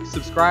you like,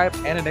 subscribe,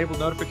 and enable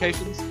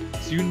notifications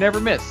so you never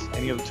miss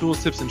any of the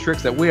tools, tips, and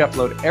tricks that we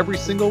upload every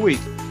single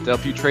week to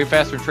help you trade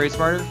faster and trade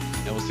smarter.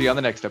 And we'll see you on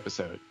the next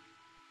episode.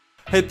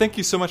 Hey, thank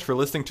you so much for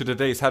listening to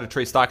today's How to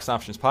Trade Stocks and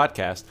Options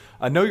podcast.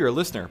 I know you're a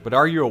listener, but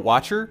are you a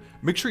watcher?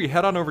 Make sure you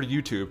head on over to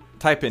YouTube,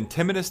 type in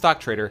 10-Minute Stock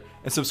Trader,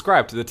 and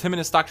subscribe to the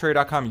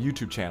 10MinuteStockTrader.com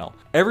YouTube channel.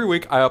 Every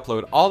week, I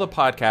upload all the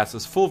podcasts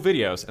as full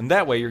videos, and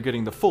that way you're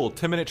getting the full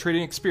 10-minute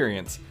trading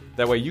experience.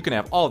 That way you can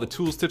have all the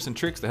tools, tips, and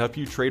tricks to help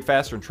you trade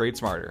faster and trade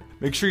smarter.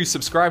 Make sure you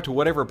subscribe to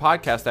whatever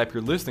podcast app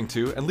you're listening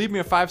to, and leave me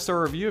a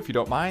 5-star review if you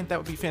don't mind. That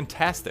would be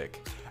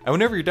fantastic. And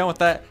whenever you're done with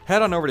that,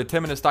 head on over to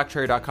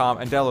 10MinuteStockTrader.com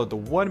and download the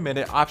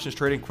 1-Minute Options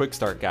Trading Quick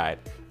Start Guide.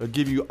 It'll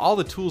give you all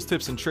the tools,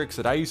 tips, and tricks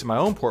that I use in my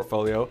own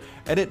portfolio,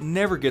 and it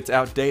never gets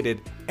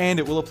outdated, and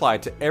it will apply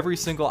to every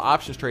single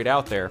options trade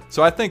out there,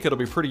 so I think it'll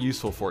be pretty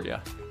useful for you.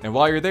 And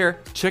while you're there,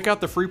 check out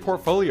the free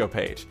portfolio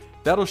page.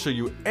 That'll show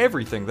you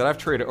everything that I've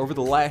traded over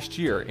the last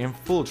year in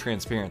full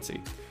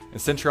transparency. And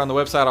since you're on the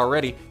website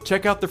already,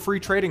 check out the free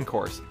trading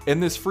course.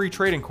 In this free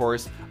trading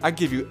course, I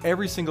give you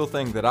every single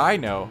thing that I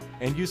know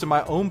and use in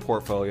my own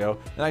portfolio,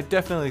 and I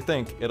definitely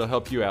think it'll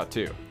help you out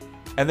too.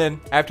 And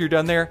then, after you're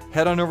done there,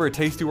 head on over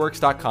to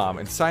tastyworks.com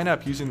and sign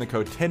up using the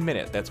code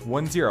 10MINUTE, that's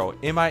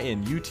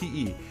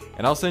 10MINUTE,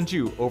 and I'll send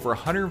you over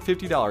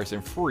 $150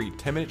 in free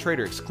 10-Minute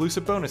Trader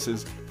exclusive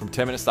bonuses from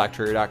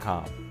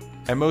 10MinuteStockTrader.com.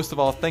 And most of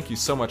all, thank you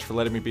so much for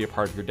letting me be a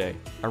part of your day.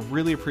 I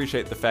really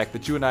appreciate the fact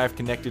that you and I have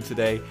connected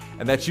today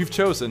and that you've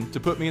chosen to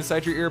put me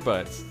inside your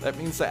earbuds. That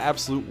means the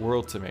absolute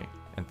world to me.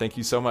 And thank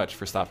you so much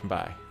for stopping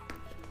by.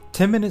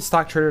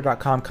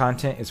 10MinuteStockTrader.com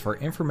content is for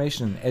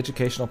information and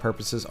educational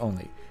purposes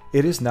only.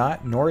 It is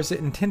not, nor is it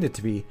intended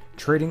to be,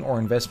 trading or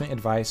investment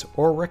advice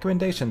or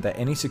recommendation that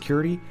any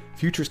security,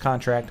 futures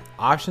contract,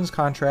 options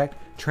contract,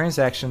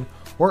 transaction,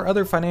 or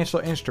other financial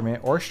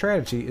instrument or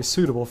strategy is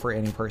suitable for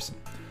any person.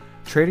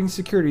 Trading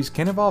securities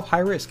can involve high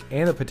risk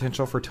and the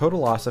potential for total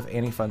loss of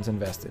any funds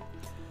invested.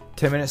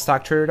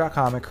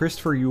 10MinuteStockTrader.com and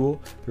Christopher Uhl,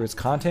 through its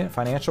content,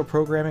 financial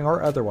programming,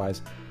 or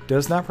otherwise,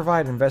 does not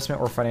provide investment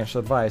or financial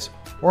advice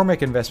or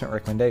make investment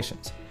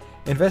recommendations.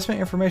 Investment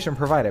information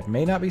provided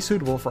may not be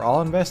suitable for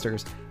all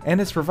investors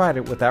and is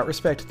provided without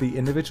respect to the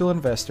individual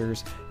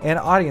investors and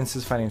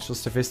audience's financial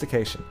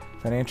sophistication,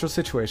 financial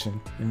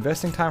situation,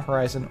 investing time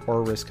horizon,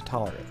 or risk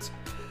tolerance.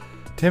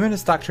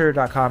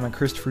 10MinuteStockTrader.com and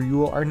Christopher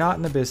Uhl are not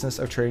in the business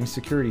of trading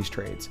securities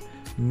trades,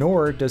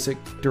 nor does it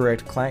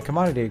direct client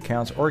commodity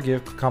accounts or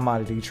give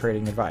commodity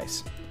trading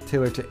advice,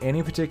 tailored to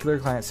any particular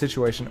client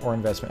situation or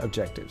investment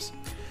objectives.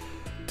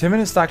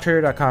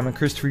 10MinuteStockTrader.com and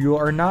Christopher Uhl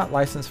are not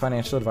licensed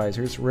financial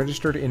advisors,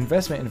 registered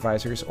investment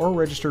advisors, or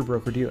registered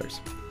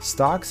broker-dealers.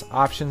 Stocks,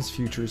 options,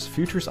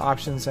 futures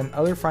options, and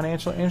other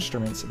financial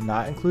instruments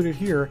not included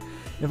here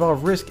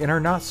involve risk and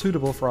are not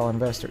suitable for all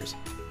investors.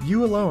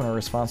 You alone are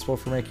responsible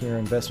for making your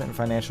investment and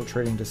financial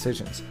trading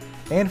decisions,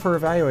 and for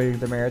evaluating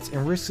the merits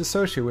and risks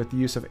associated with the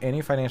use of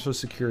any financial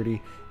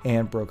security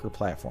and broker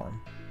platform.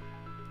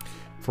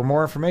 For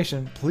more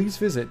information, please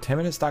visit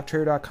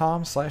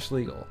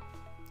 10MinuteStockTrader.com/legal.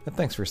 And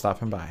thanks for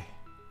stopping by.